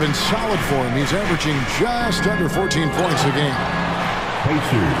numbers have been solid for him. He's averaging just under 14 points a game.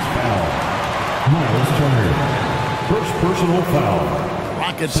 Pacers foul. Miles Turner. First personal foul.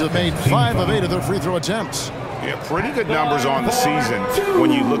 Rockets have made 5 of 8 of their free throw attempts. Yeah, pretty good numbers on the season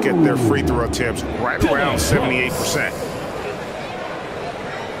when you look at their free throw attempts, right around 78%.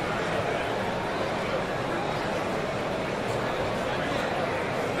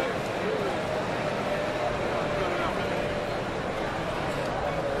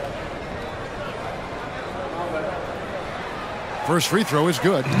 First free throw is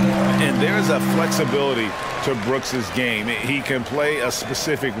good. And there's a flexibility to Brooks's game. He can play a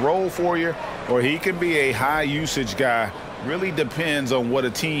specific role for you, or he can be a high usage guy. Really depends on what a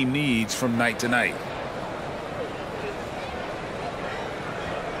team needs from night to night.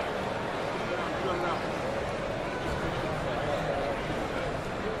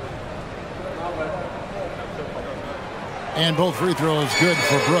 And both free throws good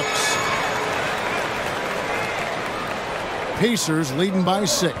for Brooks. Pacers leading by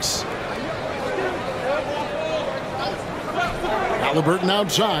 6. Halliburton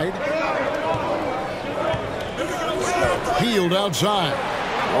outside. Hield outside.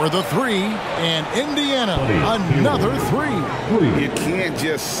 Or the 3, and Indiana another 3. You can't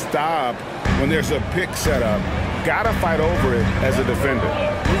just stop when there's a pick set up. Gotta fight over it as a defender.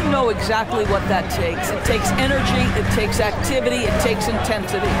 You know exactly what that takes. It takes energy, it takes activity, it takes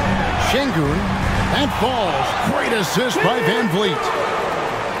intensity. Şengün, that falls. Great assist by Van Vliet.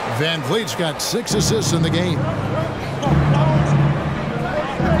 Van Vliet's got 6 assists in the game.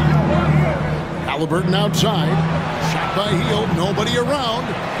 Halliburton outside. Shot by Hield, nobody around.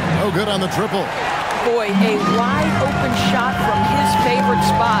 No good on the triple. Boy, a wide open shot from his favorite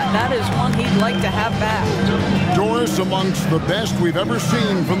spot. That is one he'd like to have back. Doris amongst the best we've ever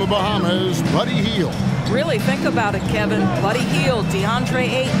seen from the Bahamas, Buddy Hield. Really think about it, Kevin. Buddy Hield, DeAndre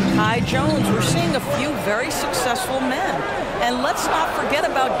Ayton, Kai Jones. We're seeing a few very successful men. And let's not forget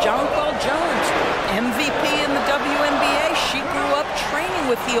about Jonquel Jones, MVP in the WNBA. She grew up training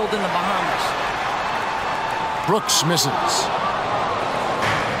with Hield in the Bahamas. Brooks misses.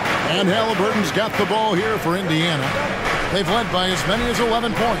 And Halliburton's got the ball here for Indiana. They've led by as many as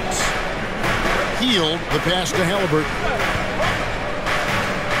 11 points. Hield, the pass to Halliburton.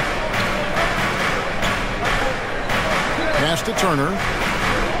 Pass to Turner.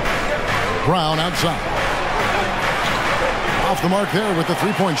 Brown outside. Off the mark there with the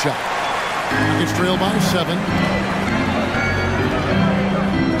three-point shot. Rockets trail by 7.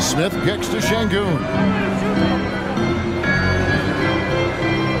 Smith kicks to Şengün.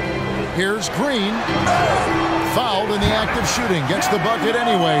 Here's Green. Fouled in the act of shooting. Gets the bucket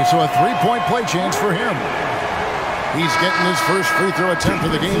anyway, so a 3-point play chance for him. He's getting his first free throw attempt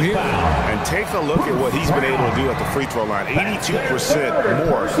of the game here. And take a look at what he's been able to do at the free throw line. 82%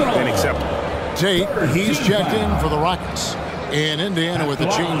 more than acceptable. Tate, he's checked in for the Rockets. And Indiana with a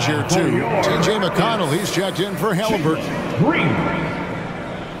change here, too. T.J. McConnell, he's checked in for Halliburton. Green.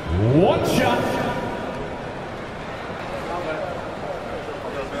 1 shot.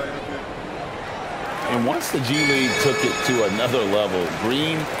 And once the G League took it to another level,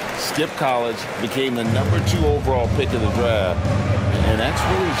 Green skipped college, became the #2 overall pick of the draft, and that's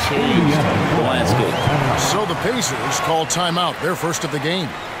really changed the landscape. So the Pacers call timeout, their first of the game.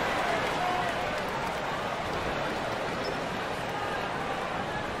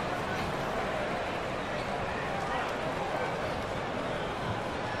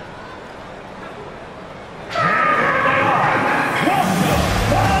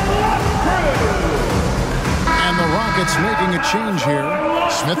 Making a change here.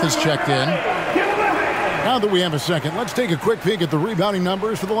 Smith has checked in. Now that we have a second, let's take a quick peek at the rebounding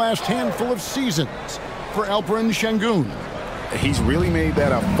numbers for the last handful of seasons for Alperen Şengün. He's really made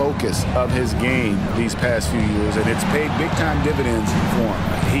that a focus of his game these past few years, and it's paid big-time dividends for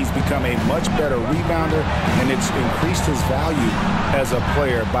him. He's become a much better rebounder, and it's increased his value as a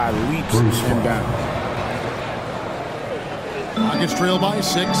player by leaps and bounds. Rockets trail by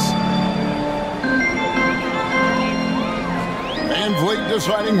 6. Van Vliet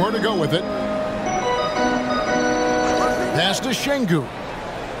deciding where to go with it. Pass to Şengün.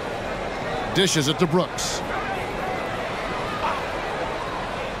 Dishes it to Brooks.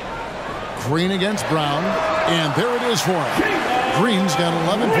 Green against Brown. And there it is for him. Green's got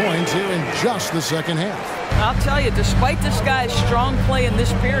 11 points here in just the second half. I'll tell you, despite this guy's strong play in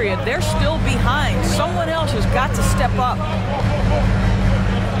this period, they're still behind. Someone else has got to step up.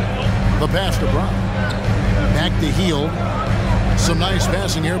 The pass to Brown. Back to Hield. Some nice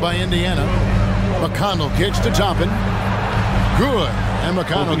passing here by Indiana. McConnell kicks to Toppin. Good. And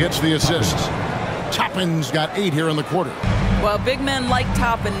McConnell gets the assist. Toppin's got 8 here in the quarter. Well, big men like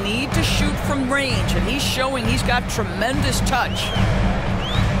Toppin need to shoot from range, and he's showing he's got tremendous touch.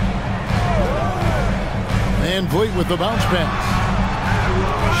 Van Vliet with the bounce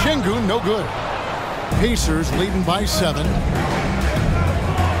pass. Şengün, no good. Pacers leading by 7.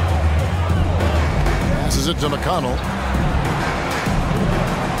 Passes it to McConnell.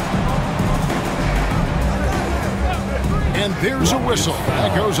 And there's a whistle.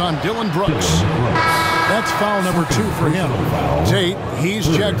 That goes on Dylan Brooks. That's foul number 2 for him. Tate, he's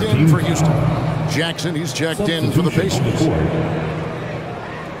checked in for Houston. Jackson, he's checked in for the Pacers.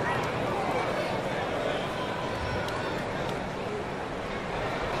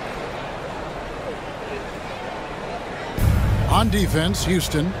 On defense,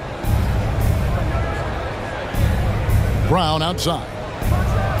 Houston. Brown outside.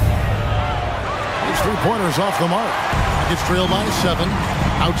 His 3-pointers off the mark. It's trailed by 7.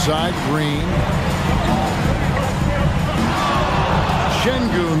 Outside, Green.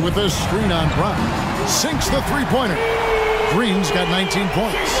 Şengün with a screen on Brown. Sinks the 3-pointer. Green's got 19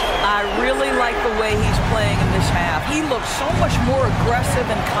 points. I really like the way he's playing in this half. He looks so much more aggressive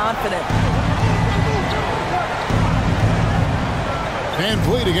and confident. Van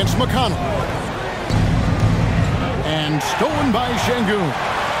Vliet against McConnell. And stolen by Şengün.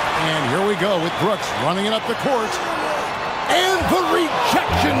 And here we go with Brooks running it up the court. And the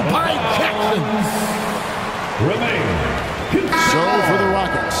rejection by Jackson. So for the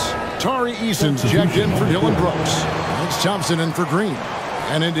Rockets, Tari Eason's checked in for Dylan Brooks. It's Thompson in for Green.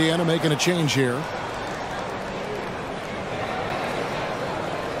 And Indiana making a change here.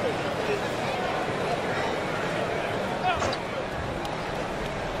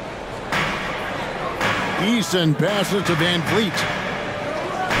 Eason passes to Van Vliet.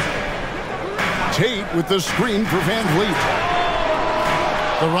 Tate with the screen for Van Vliet.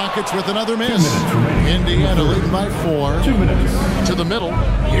 The Rockets with another miss. Indiana leading by 4. 2 minutes. To the middle.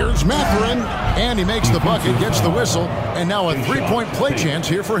 Here's Mathurin. And he makes the bucket, gets the whistle. And now a 3-point play chance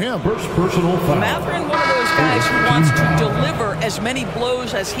here for him. First personal foul. Mathurin, one of those guys who wants to deliver as many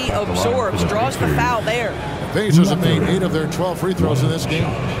blows as he absorbs. Draws the foul there. Pacers have made 8 of their 12 free throws in this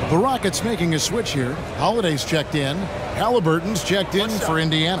game. The Rockets making a switch here. Holiday's checked in. Halliburton's checked in for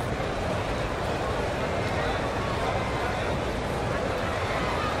Indiana.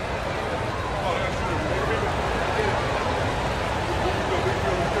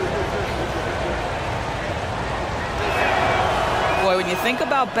 When you think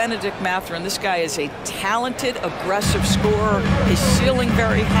about Benedict Mathurin, this guy is a talented, aggressive scorer. His ceiling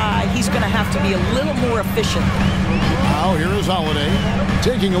very high. He's going to have to be a little more efficient. Now here is Holiday.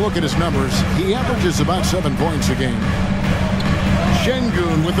 Taking a look at his numbers, he averages about 7 points a game.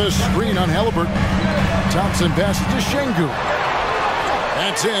 Şengün with a screen on Halliburton. Thompson passes to Şengün.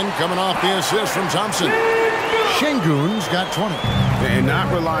 That's in, coming off the assist from Thompson. Şengün's got 20. And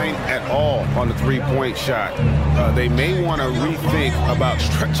not relying at all on the 3-point shot. They may want to rethink about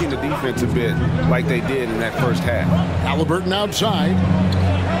stretching the defense a bit like they did in that first half. Halliburton outside.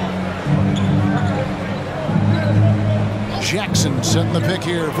 Jackson setting the pick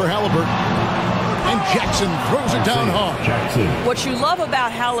here for Halliburton. And Jackson throws it down hard. What you love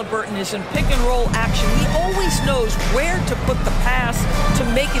about Halliburton is in pick-and-roll action, he always knows where to put the pass to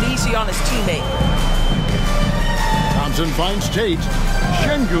make it easy on his teammate. Thompson finds Tate.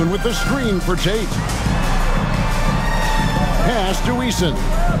 Şengün with the screen for Tate. Pass to Eason.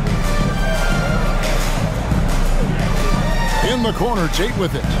 In the corner, Tate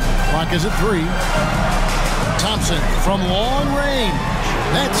with it. Clock is at 3. Thompson from long range.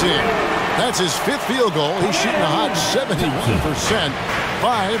 That's it. That's his 5th field goal. He's shooting a hot 71%.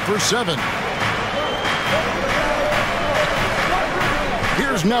 5 for 7.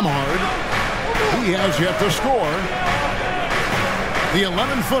 Here's Nembhard. He has yet to score. The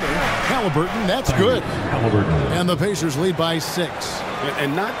 11-footer, Halliburton, that's good. And the Pacers lead by 6.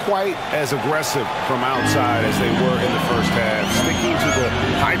 And not quite as aggressive from outside as they were in the first half. Sticking to the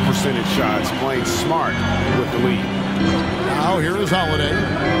high percentage shots, playing smart with the lead. Now here is Holiday.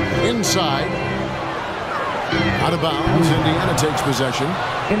 Inside. Out of bounds. Indiana takes possession.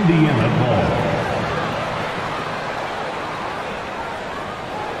 Indiana ball.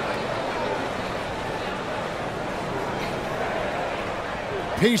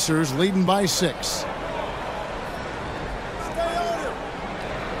 Pacers leading by 6.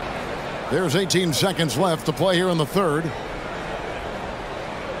 There's 18 seconds left to play here in the third.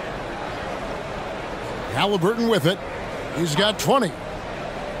 Halliburton with it. He's got 20.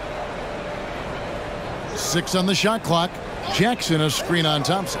 6 on the shot clock. Jackson a screen on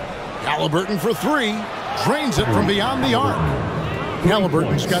Thompson. Halliburton for 3. Drains it from beyond the arc.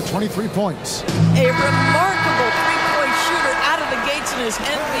 Halliburton's got 23 points. A remarkable three-point shooter out of the gates in his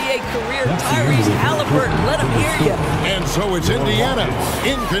NBA career. Tyrese Halliburton, let him hear you. And so it's Indiana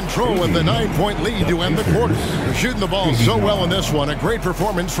in control with the 9-point lead to end the quarter. They're shooting the ball so well in this one. A great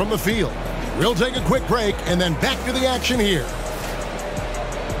performance from the field. We'll take a quick break and then back to the action here.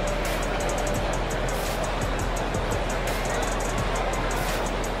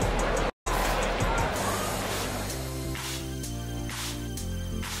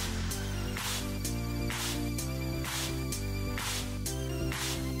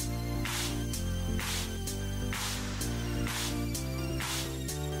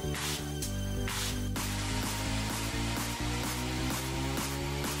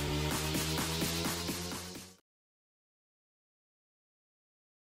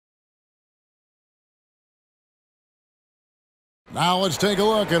 Now let's take a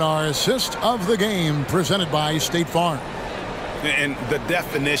look at our assist of the game presented by State Farm. And the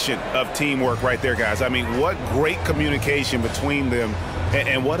definition of teamwork right there, guys. I mean, what great communication between them,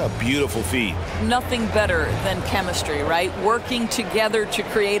 and what a beautiful feed. Nothing better than chemistry, right? Working together to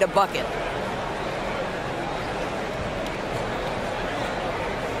create a bucket.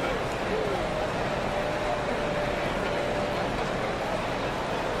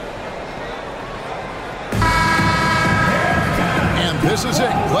 This is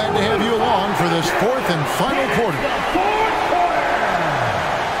it. Glad to have you along for this 4th and final quarter.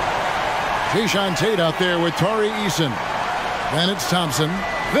 Jayshawn Tate out there with Tari Eason. Then it's Thompson.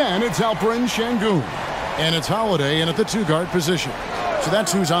 Then it's Alperen Sengun. And it's Holiday in at the 2-guard position. So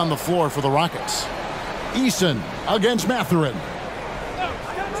that's who's on the floor for the Rockets. Eason against Mathurin.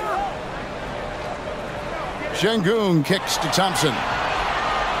 Sengun kicks to Thompson.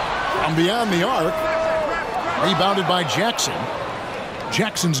 From beyond the arc. Rebounded by Jackson.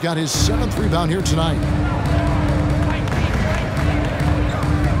 Jackson's got his 7th rebound here tonight.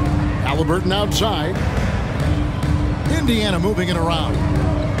 Halliburton outside. Indiana moving it around.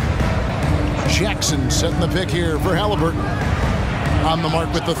 Jackson setting the pick here for Halliburton. On the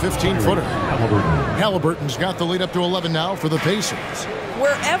mark with the 15-footer. Halliburton's got the lead up to 11 now for the Pacers.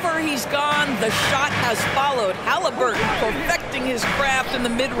 Wherever he's gone, the shot has followed. Halliburton perfecting his craft in the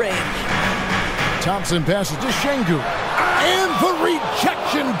mid-range. Thompson passes to Sengun. And the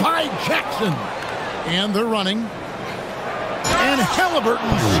rejection by Jackson. And they're running. And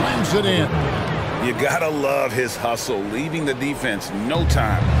Halliburton slams it in. You gotta love his hustle, leaving the defense no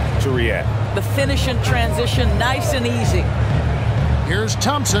time to react. The finish in transition, nice and easy. Here's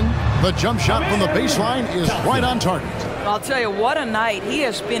Thompson. The jump shot from the baseline is right on target. I'll tell you, what a night. He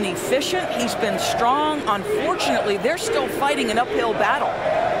has been efficient. He's been strong. Unfortunately, they're still fighting an uphill battle.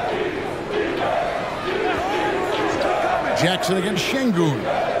 Jackson against Sengun.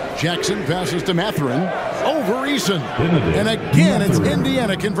 Jackson passes to Mathurin. Over Eason. And again, it's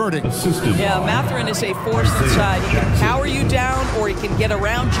Indiana converting. Yeah, Mathurin is a force inside. He can power you down or he can get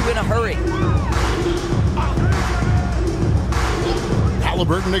around you in a hurry.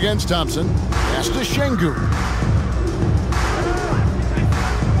 Halliburton against Thompson. Pass to Sengun.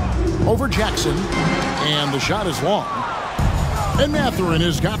 Over Jackson. And the shot is long. And Mathurin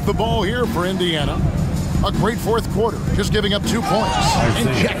has got the ball here for Indiana. A great 4th quarter, just giving up 2 points. And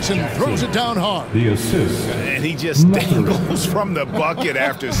Jackson throws it down hard. The assist. And he just dangles from the bucket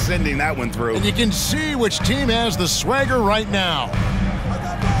after sending that one through. And you can see which team has the swagger right now.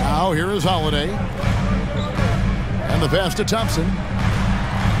 Now here is Holiday. And the pass to Thompson.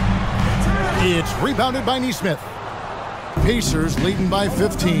 It's rebounded by Nesmith. Pacers leading by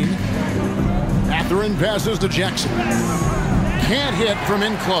 15. Mathurin passes to Jackson. Can't hit from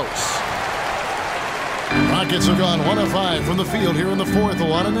in close. Rockets have gone 1 of 5 from the field here in the 4th. A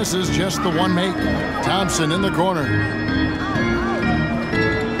lot of this is just the one make. Thompson in the corner.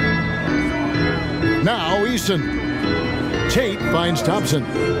 Now Eason. Tate finds Thompson.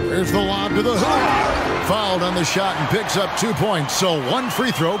 There's the lob to the hoop. Fouled on the shot and picks up 2 points. So 1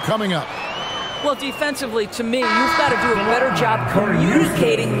 free throw coming up. Well, defensively, to me, you've got to do a better job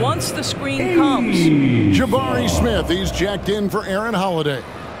communicating once the screen comes. Jabari Smith, he's checked in for Aaron Holiday.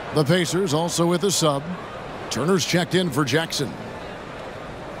 The Pacers also with a sub. Turner's checked in for Jackson.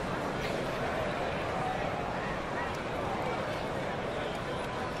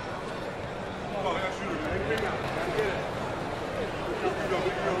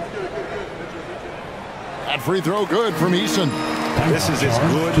 That free throw good from Eason. This is as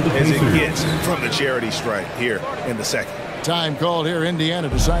good as it gets from the charity stripe here in the 2nd. Time called here. Indiana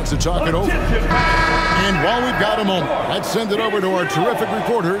decides to talk it over. And while we've got a moment, let's send it over to our terrific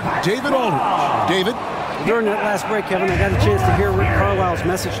reporter, David Aldridge. David? During that last break, Kevin, I got a chance to hear Rick Carlisle's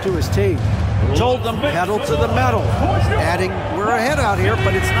message to his team. Told them pedal to the metal, adding, we're ahead out here,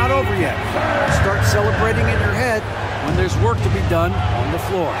 but it's not over yet. Start celebrating in your head when there's work to be done on the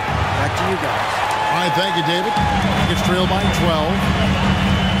floor. Back to you guys. All right, thank you, David. It's trailed by 12.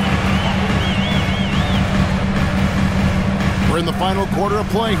 We're in the final quarter of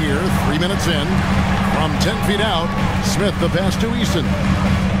play here, 3 minutes in. From 10 feet out, Smith the pass to Easton.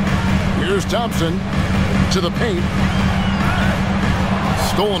 Here's Thompson to the paint.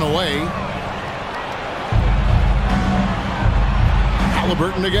 Stolen away.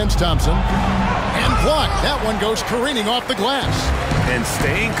 Halliburton against Thompson. And blocked. That one goes careening off the glass. And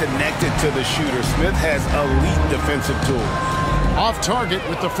staying connected to the shooter, Smith has elite defensive tools. Off target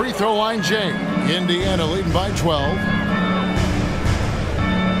with the free throw line, Jay. Indiana leading by 12.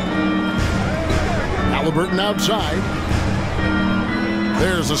 Halliburton outside.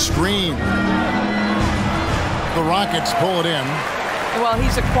 There's a screen. The Rockets pull it in. Well,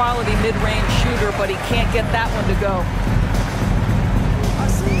 he's a quality mid-range shooter, but he can't get that one to go.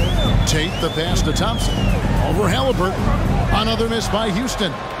 Tate the pass to Thompson. Over Halliburton. Another miss by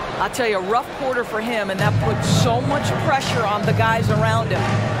Houston. I'll tell you, a rough quarter for him, and that puts so much pressure on the guys around him.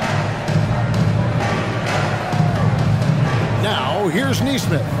 Now, here's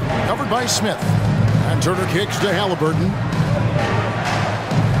Nesmith. Covered by Smith. And Turner kicks to Halliburton.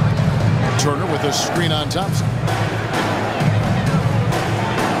 Turner with a screen on Thompson.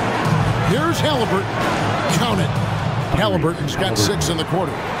 Here's Halliburton. Count it. Halliburton's got 6 in the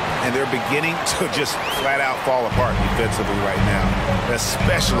quarter. And they're beginning to just flat out fall apart defensively right now,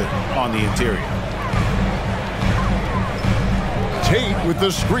 especially on the interior. Tate with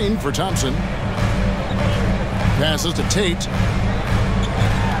the screen for Thompson. Passes to Tate.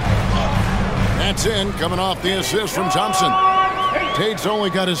 That's in, coming off the assist from Thompson. Tate's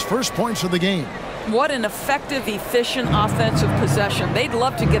only got his first points of the game. What an effective, efficient offensive possession. They'd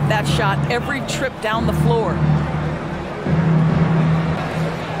love to get that shot every trip down the floor.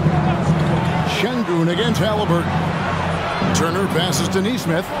 Şengün against Halliburton. Turner passes to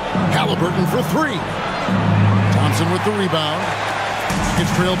Nesmith. Halliburton for 3. Thompson with the rebound.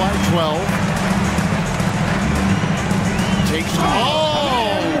 Gets trailed by 12. Takes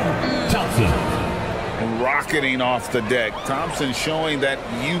Thompson. Rocketing off the deck. Thompson showing that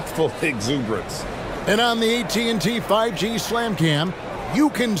youthful exuberance. And on the AT&T 5G Slam Cam,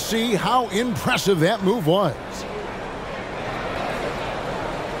 you can see how impressive that move was.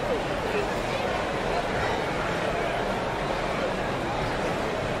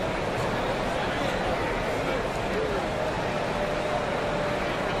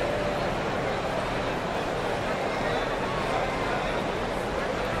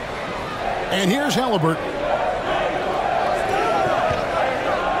 And here's Halliburton.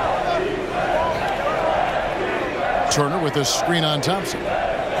 Turner with a screen on Thompson.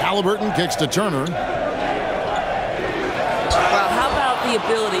 Halliburton kicks to Turner. Well, how about the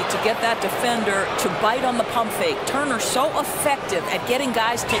ability to get that defender to bite on the pump fake? Turner's so effective at getting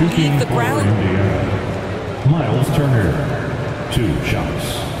guys to leave the ground. Miles Turner, 2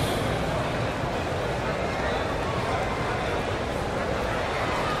 shots.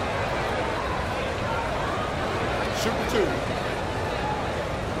 Super 2.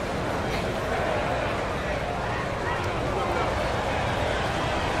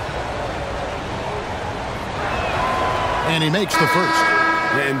 And he makes the first.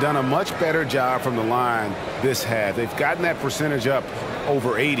 And done a much better job from the line this half. They've gotten that percentage up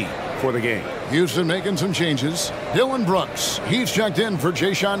over 80 for the game. Houston making some changes. Dylan Brooks, he's checked in for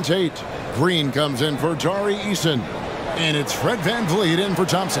Jayshawn Tate. Green comes in for Tari Eason. And it's Fred VanVleet in for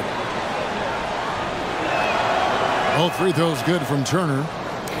Thompson. Both free throws good from Turner.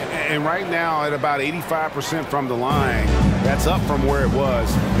 And right now at about 85% from the line, that's up from where it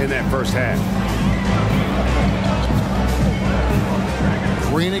was in that first half.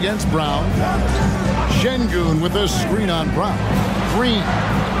 Green against Brown. Şengün with a screen on Brown. Green.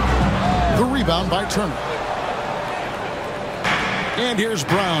 The rebound by Turner. And here's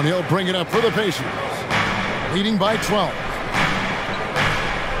Brown. He'll bring it up for the Pacers. Leading by 12.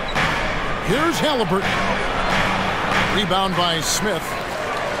 Here's Halliburton. Rebound by Smith.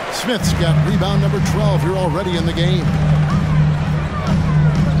 Smith's got rebound number 12 here already in the game.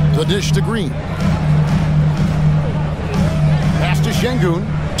 The dish to Green. Pass to Şengün.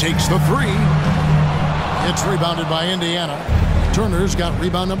 Takes the 3. It's rebounded by Indiana. Turner's got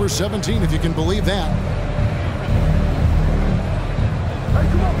rebound number 17, if you can believe that.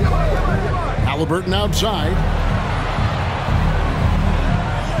 Halliburton outside.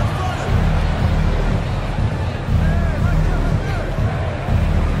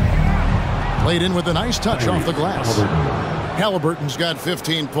 Laid in with a nice touch off the glass. Halliburton's got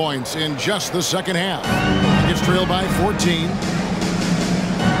 15 points in just the second half. He gets trailed by 14.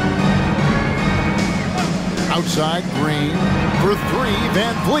 Outside, Green for three.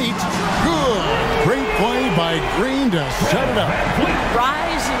 Van Vliet, good. Great play by Green to set it up.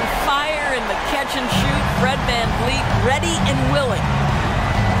 Rise and fire in the catch and shoot. Fred Van Vliet ready and willing.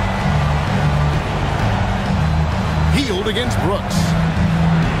 Hield against Brooks.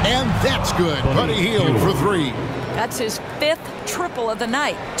 And that's good. Buddy Hield for three. That's his 5th triple of the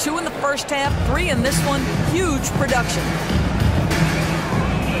night. 2 in the first half, 3 in this one. Huge production.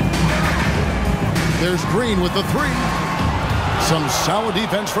 There's Green with the three. Some solid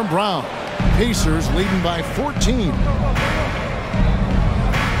defense from Brown. Pacers leading by 14.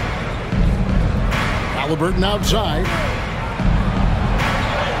 Halliburton outside.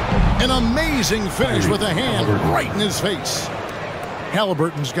 An amazing finish with a hand right in his face.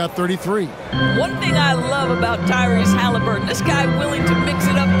 Halliburton's got 33. One thing I love about Tyrese Halliburton, this guy willing to mix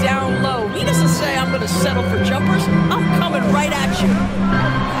it up down low. He doesn't say, I'm going to settle for jumpers. I'm coming right at you.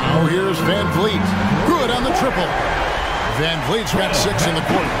 Now here's Van Vliet. Good on the triple. Van Vliet's got 6 in the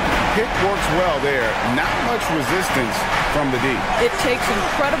quarter. Pick works well there. Not much resistance from the D. It takes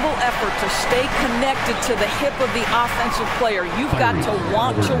incredible effort to stay connected to the hip of the offensive player. You've got to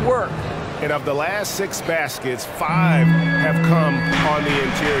want to work. And of the last 6 baskets, 5 have come on the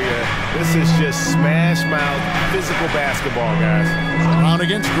interior. This is just smash mouth physical basketball, guys. Brown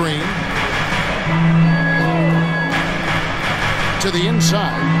against Green. To the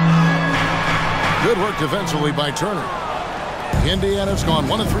inside. Good work defensively by Turner. Indiana's gone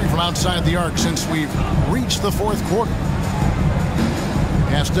 1 of 3 from outside the arc since we've reached the 4th quarter.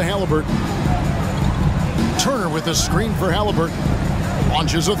 Pass to Halliburton. Turner with the screen for Halliburton.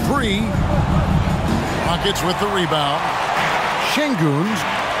 Launches a 3. Rockets with the rebound. Şengün's.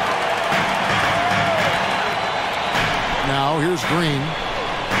 Now here's Green.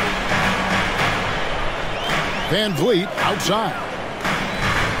 Van Vliet outside.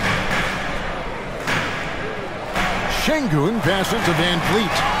 Şengün passes to Van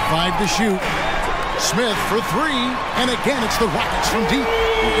Vliet. 5 to shoot. Smith for 3. And again, it's the Rockets from deep.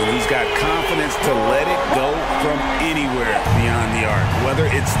 He's got confidence to let it go from anywhere beyond the arc, whether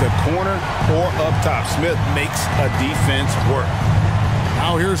it's the corner or up top. Smith makes a defense work.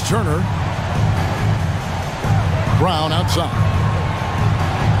 Now here's Turner. Brown outside.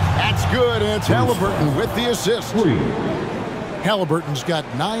 That's good, and it's Halliburton with the assist. Halliburton's got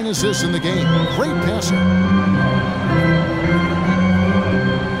 9 assists in the game. Great passer.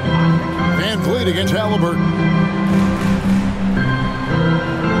 Van Vliet against Halliburton.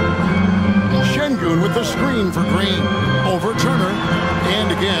 Şengün with the screen for Green. Over Turner.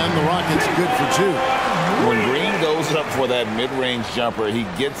 And again, the Rockets good for 2. When Green goes up for that mid-range jumper, he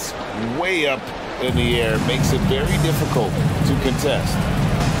gets way up in the air, makes it very difficult to contest.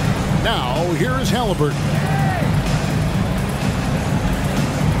 Now, here is Halliburton.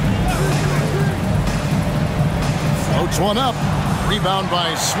 Floats one up. Rebound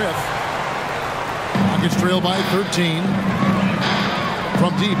by Smith. Rockets trail by 13.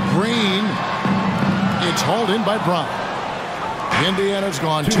 From deep, Green. It's hauled in by Brown. Indiana's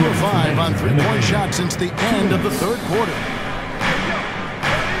gone 2 of 5 on 3-point shots since the end of the 3rd quarter.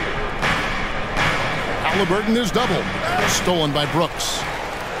 Halliburton is doubled. Stolen by Brooks.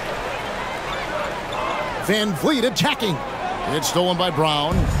 Van Vliet attacking. It's stolen by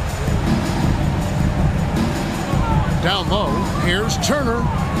Brown. Down low. Here's Turner.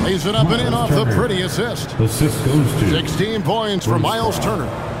 Lays it up and in off the pretty assist. The assist goes to 16 points for Miles Turner.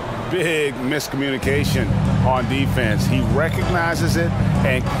 Big miscommunication on defense. He recognizes it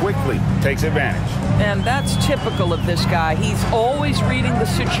and quickly takes advantage. And that's typical of this guy. He's always reading the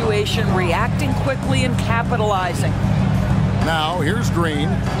situation, reacting quickly and capitalizing. Now here's Green.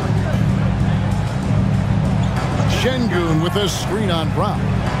 Şengün with a screen on Brown.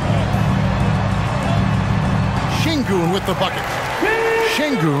 Şengün with the bucket.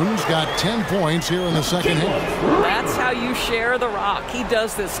 Şengün's got 10 points here in the second half. That's how you share the rock. He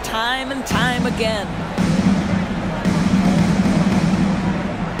does this time and time again.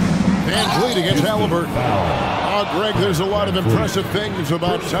 Van Vliet against Halliburton. Oh, Greg, there's a lot of impressive things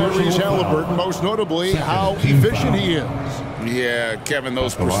about Tyrese Halliburton, most notably how efficient he is. Yeah, Kevin,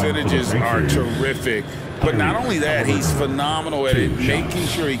 those percentages are terrific. But not only that, he's phenomenal at it, making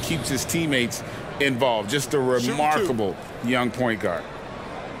sure he keeps his teammates involved. Just a remarkable young point guard.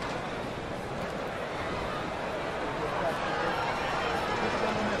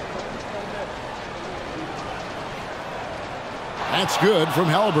 That's good from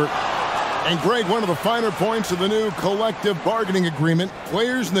Halliburton. And Greg, one of the finer points of the new collective bargaining agreement,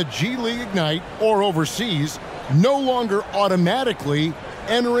 players in the G League Ignite or overseas no longer automatically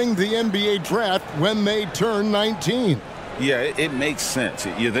entering the NBA draft when they turn 19. Yeah, it makes sense.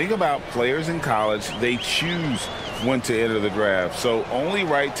 You think about players in college, they choose when to enter the draft. So only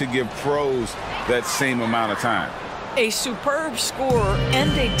right to give pros that same amount of time. A superb scorer and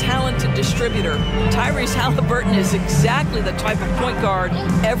a talented distributor, Tyrese Halliburton is exactly the type of point guard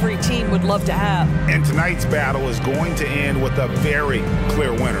every team would love to have. And tonight's battle is going to end with a very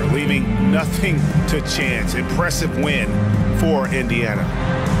clear winner, leaving nothing to chance. Impressive win for Indiana.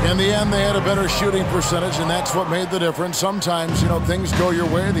 In the end, they had a better shooting percentage, and that's what made the difference. Sometimes, things go your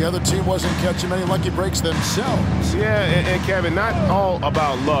way. The other team wasn't catching many lucky breaks themselves. Yeah, and Kevin, not all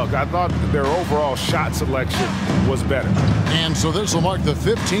about luck. I thought their overall shot selection was better. And so this will mark the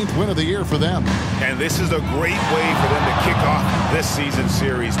 15th win of the year for them. And this is a great way for them to kick off this season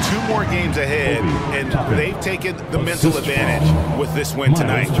series. 2 more games ahead, and they've taken the mental advantage with this win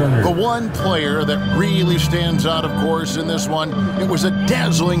tonight. The one player that really stands out, of course, in this one, it was a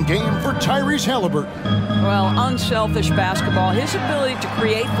dazzling game for Tyrese Halliburton. Well, unselfish basketball. His ability to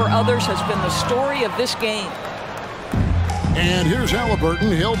create for others has been the story of this game. And here's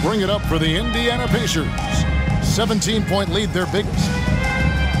Halliburton. He'll bring it up for the Indiana Pacers. 17-point lead, their biggest.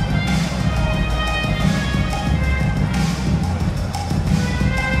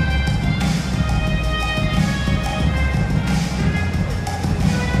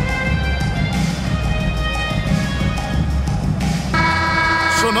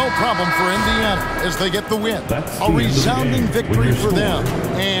 So no problem for Indiana as they get the win. A resounding victory for them.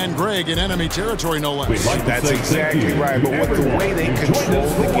 And Greg in enemy territory, no less. That's exactly right. But with the way they control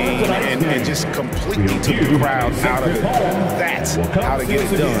the game and just completely took the crowd out of it, that's how to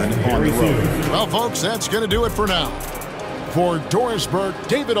get it done on the road. Well, folks, that's going to do it for now. For Doris Burke,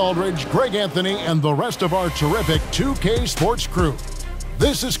 David Aldridge, Greg Anthony, and the rest of our terrific 2K Sports crew,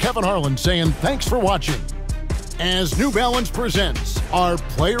 this is Kevin Harlan saying thanks for watching. As New Balance presents our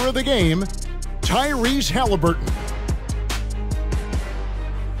player of the game, Tyrese Halliburton.